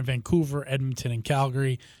Vancouver, Edmonton, and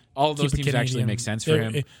Calgary. All of those teams actually make sense for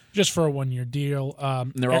him. Just for a one-year deal.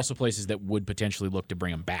 And there are also places that would potentially look to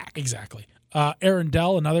bring him back. Exactly. Aaron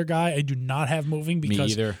Dell, another guy I do not have moving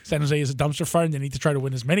because San Jose is a dumpster fire and they need to try to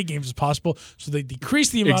win as many games as possible, so they decrease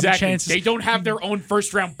the amount of chances. They don't have their own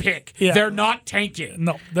first-round pick. They're not tanking.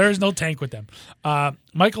 No, there is no tank with them.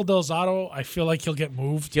 Michael Del Zotto, I feel like he'll get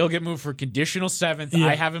moved. He'll get moved for conditional 7th.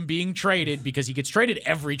 I have him being traded because he gets traded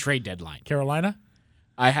every trade deadline. Carolina?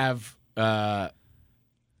 I have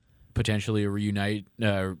potentially a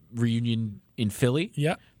reunion in Philly.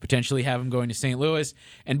 Yeah. Potentially have him going to St. Louis.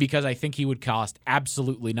 And because I think he would cost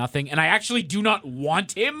absolutely nothing. And I actually do not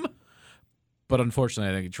want him. But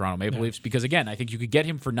unfortunately, I think Toronto Maple Leafs. Because, again, I think you could get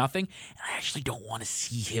him for nothing. And I actually don't want to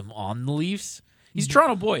see him on the Leafs. He's a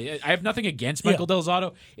Toronto boy. I have nothing against Michael Del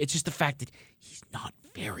Zotto. It's just the fact that he's not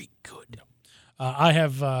very good. I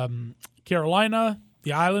have Carolina,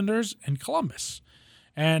 the Islanders, and Columbus.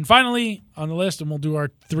 And finally, on the list, and we'll do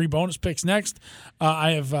our 3 bonus picks next,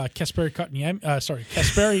 I have Kasperi Kapanen,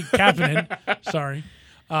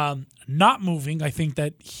 not moving. I think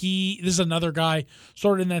that this is another guy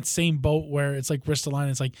sort of in that same boat where it's like Ristolainen.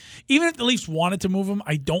 It's like, even if the Leafs wanted to move him,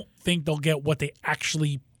 I don't think they'll get what they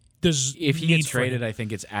actually If he gets traded, I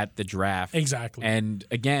think it's at the draft. Exactly. And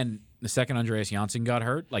again, the second Andreas Janssen got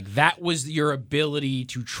hurt, like that was your ability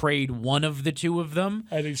to trade one of the two of them.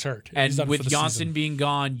 And he's hurt. And he's with Janssen being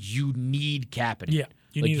gone, you need Kapanen. Yeah,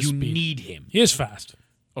 you need him. He is fast.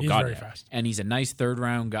 Oh, he's God, very fast. And he's a nice third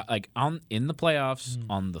round guy, like in the playoffs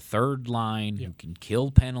on the third line who can kill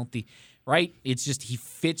penalty. Right? It's just he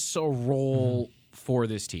fits a role for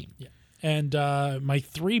this team. Yeah. And my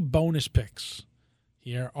 3 bonus picks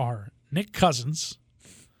here are Nick Cousins.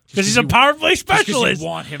 Because he's a power play specialist. You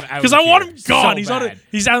want him out. Because I want him gone. So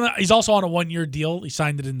he's also on a 1-year deal. He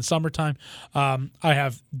signed it in the summertime. I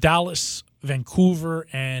have Dallas, Vancouver,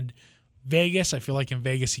 and Vegas. I feel like in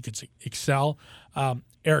Vegas he could excel.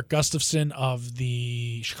 Eric Gustafson of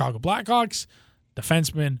the Chicago Blackhawks,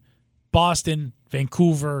 defenseman, Boston,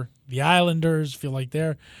 Vancouver, the Islanders. Feel like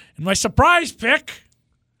they're. And my surprise pick,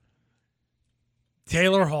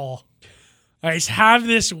 Taylor Hall. I just have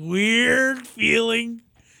this weird feeling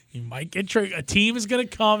he might get tricked. A team is going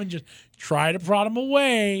to come and just try to prod him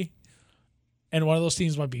away. And one of those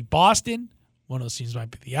teams might be Boston. One of those teams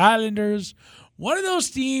might be the Islanders. One of those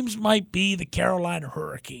teams might be the Carolina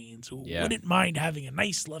Hurricanes, who wouldn't mind having a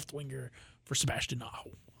nice left winger for Sebastian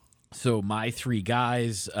Aho. So my 3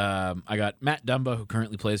 guys, I got Matt Dumba, who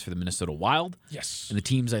currently plays for the Minnesota Wild. Yes. And the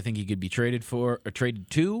teams I think he could be traded for, or traded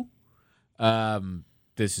to.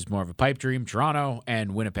 This is more of a pipe dream, Toronto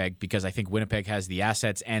and Winnipeg, because I think Winnipeg has the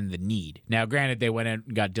assets and the need. Now, granted, they went out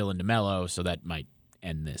and got Dylan DeMello, so that might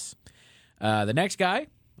end this. The next guy,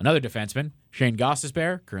 another defenseman, Shane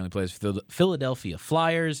Gostisbehere, currently plays for the Philadelphia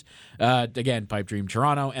Flyers. Again, pipe dream,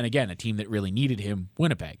 Toronto, and again, a team that really needed him,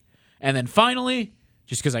 Winnipeg. And then finally,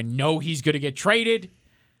 just because I know he's going to get traded,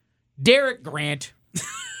 Derek Grant.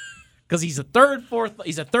 Because he's a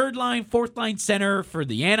third line, fourth line center for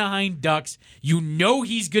the Anaheim Ducks. You know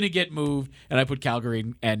he's going to get moved, and I put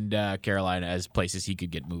Calgary and Carolina as places he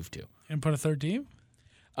could get moved to. And put a third team?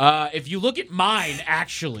 If you look at mine,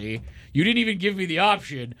 actually, you didn't even give me the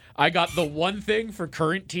option. I got the one thing for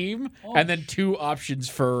current team, and then 2 options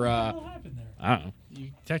for. What happened there? I don't know. You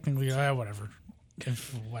technically, whatever.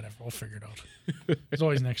 Whatever, we'll figure it out. It's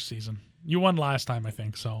always next season. You won last time, I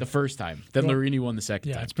think. So the first time. Then Larini won the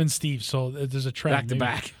second time. Yeah, it's been Steve. So there's a trend. Back to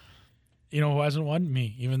back. You know who hasn't won?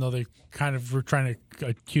 Me. Even though they kind of were trying to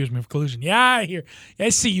accuse me of collusion. Yeah, I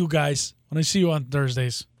see you guys. When I see you on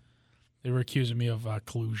Thursdays, they were accusing me of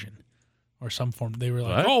collusion or some form. They were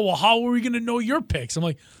like, what? "Oh, well, how are we going to know your picks?" I'm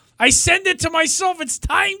like, I send it to myself. It's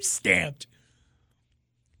time-stamped.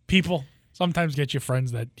 People sometimes get you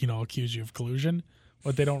friends that, accuse you of collusion.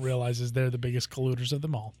 What they don't realize is they're the biggest colluders of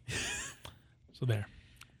them all. So there.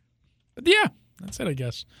 But yeah, that's it, I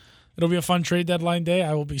guess. It'll be a fun trade deadline day.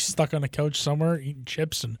 I will be stuck on a couch somewhere eating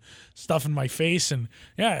chips and stuff in my face. And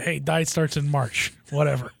yeah, hey, diet starts in March.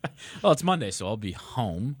 Whatever. Well, it's Monday, so I'll be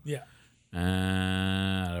home. Yeah.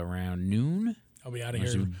 Around noon. I'll be out of here.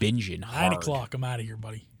 Binging hard. 9 o'clock, I'm out of here,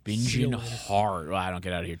 buddy. Binging hard. Well, I don't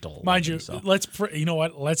get out of here till 11. Mind you, so. let's you know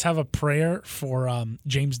what? Let's have a prayer for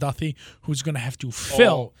James Duthie, who's going to have to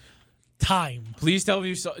fill time. Please tell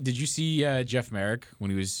me did you see Jeff Merrick when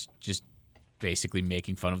he was just basically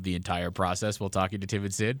making fun of the entire process while talking to Tim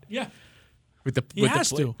and Sid? Yeah. He has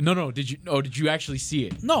to. No. Did you actually see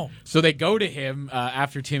it? No. So they go to him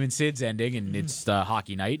after Tim and Sid's ending, and it's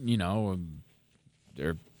hockey night, and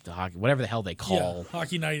or the hockey, whatever the hell they call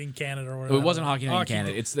hockey night in Canada or whatever. It wasn't hockey night in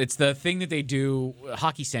Canada. It's the thing that they do,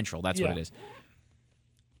 Hockey Central. That's what it is.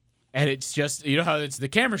 And it's just, how it's the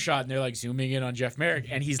camera shot, and they're like zooming in on Jeff Merrick,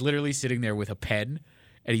 and he's literally sitting there with a pen,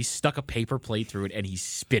 and he's stuck a paper plate through it, and he's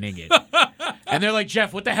spinning it. And they're like,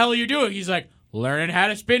 Jeff, what the hell are you doing? He's like, learning how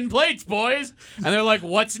to spin plates, boys. And they're like,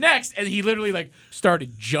 what's next? And he literally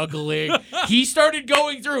started juggling. He started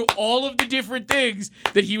going through all of the different things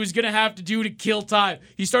that he was going to have to do to kill time.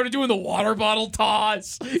 He started doing the water bottle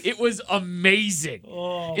toss. It was amazing.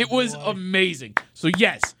 It was amazing. So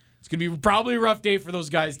yes, it's going to be probably a rough day for those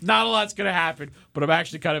guys. Not a lot's going to happen, but I'm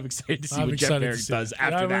actually kind of excited to see what Jeff Merrick does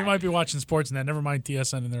after that. We might be watching Sportsnet. Never mind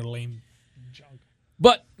TSN and their lame junk.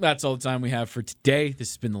 But that's all the time we have for today. This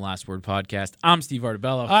has been the Last Word Podcast. I'm Steve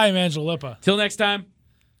Artabello. I'm Angelo Lippa. Till next time,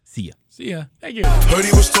 see ya. See ya. Thank you. Heard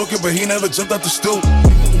he was talking, but he never jumped out the stoop.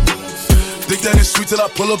 Think that it's sweet till I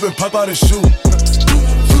pull up and pop out and shoot.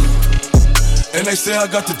 And they say I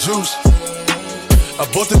got the juice. I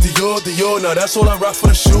bought the Dior, now that's all I rock for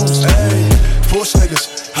the shoes. Hey, Porsche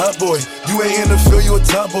niggas, hot boy. You ain't in the field, you a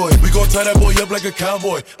top boy. We gon' tie that boy up like a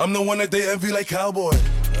cowboy. I'm the one that they envy like cowboy.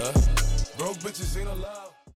 Broke bitches ain't allowed.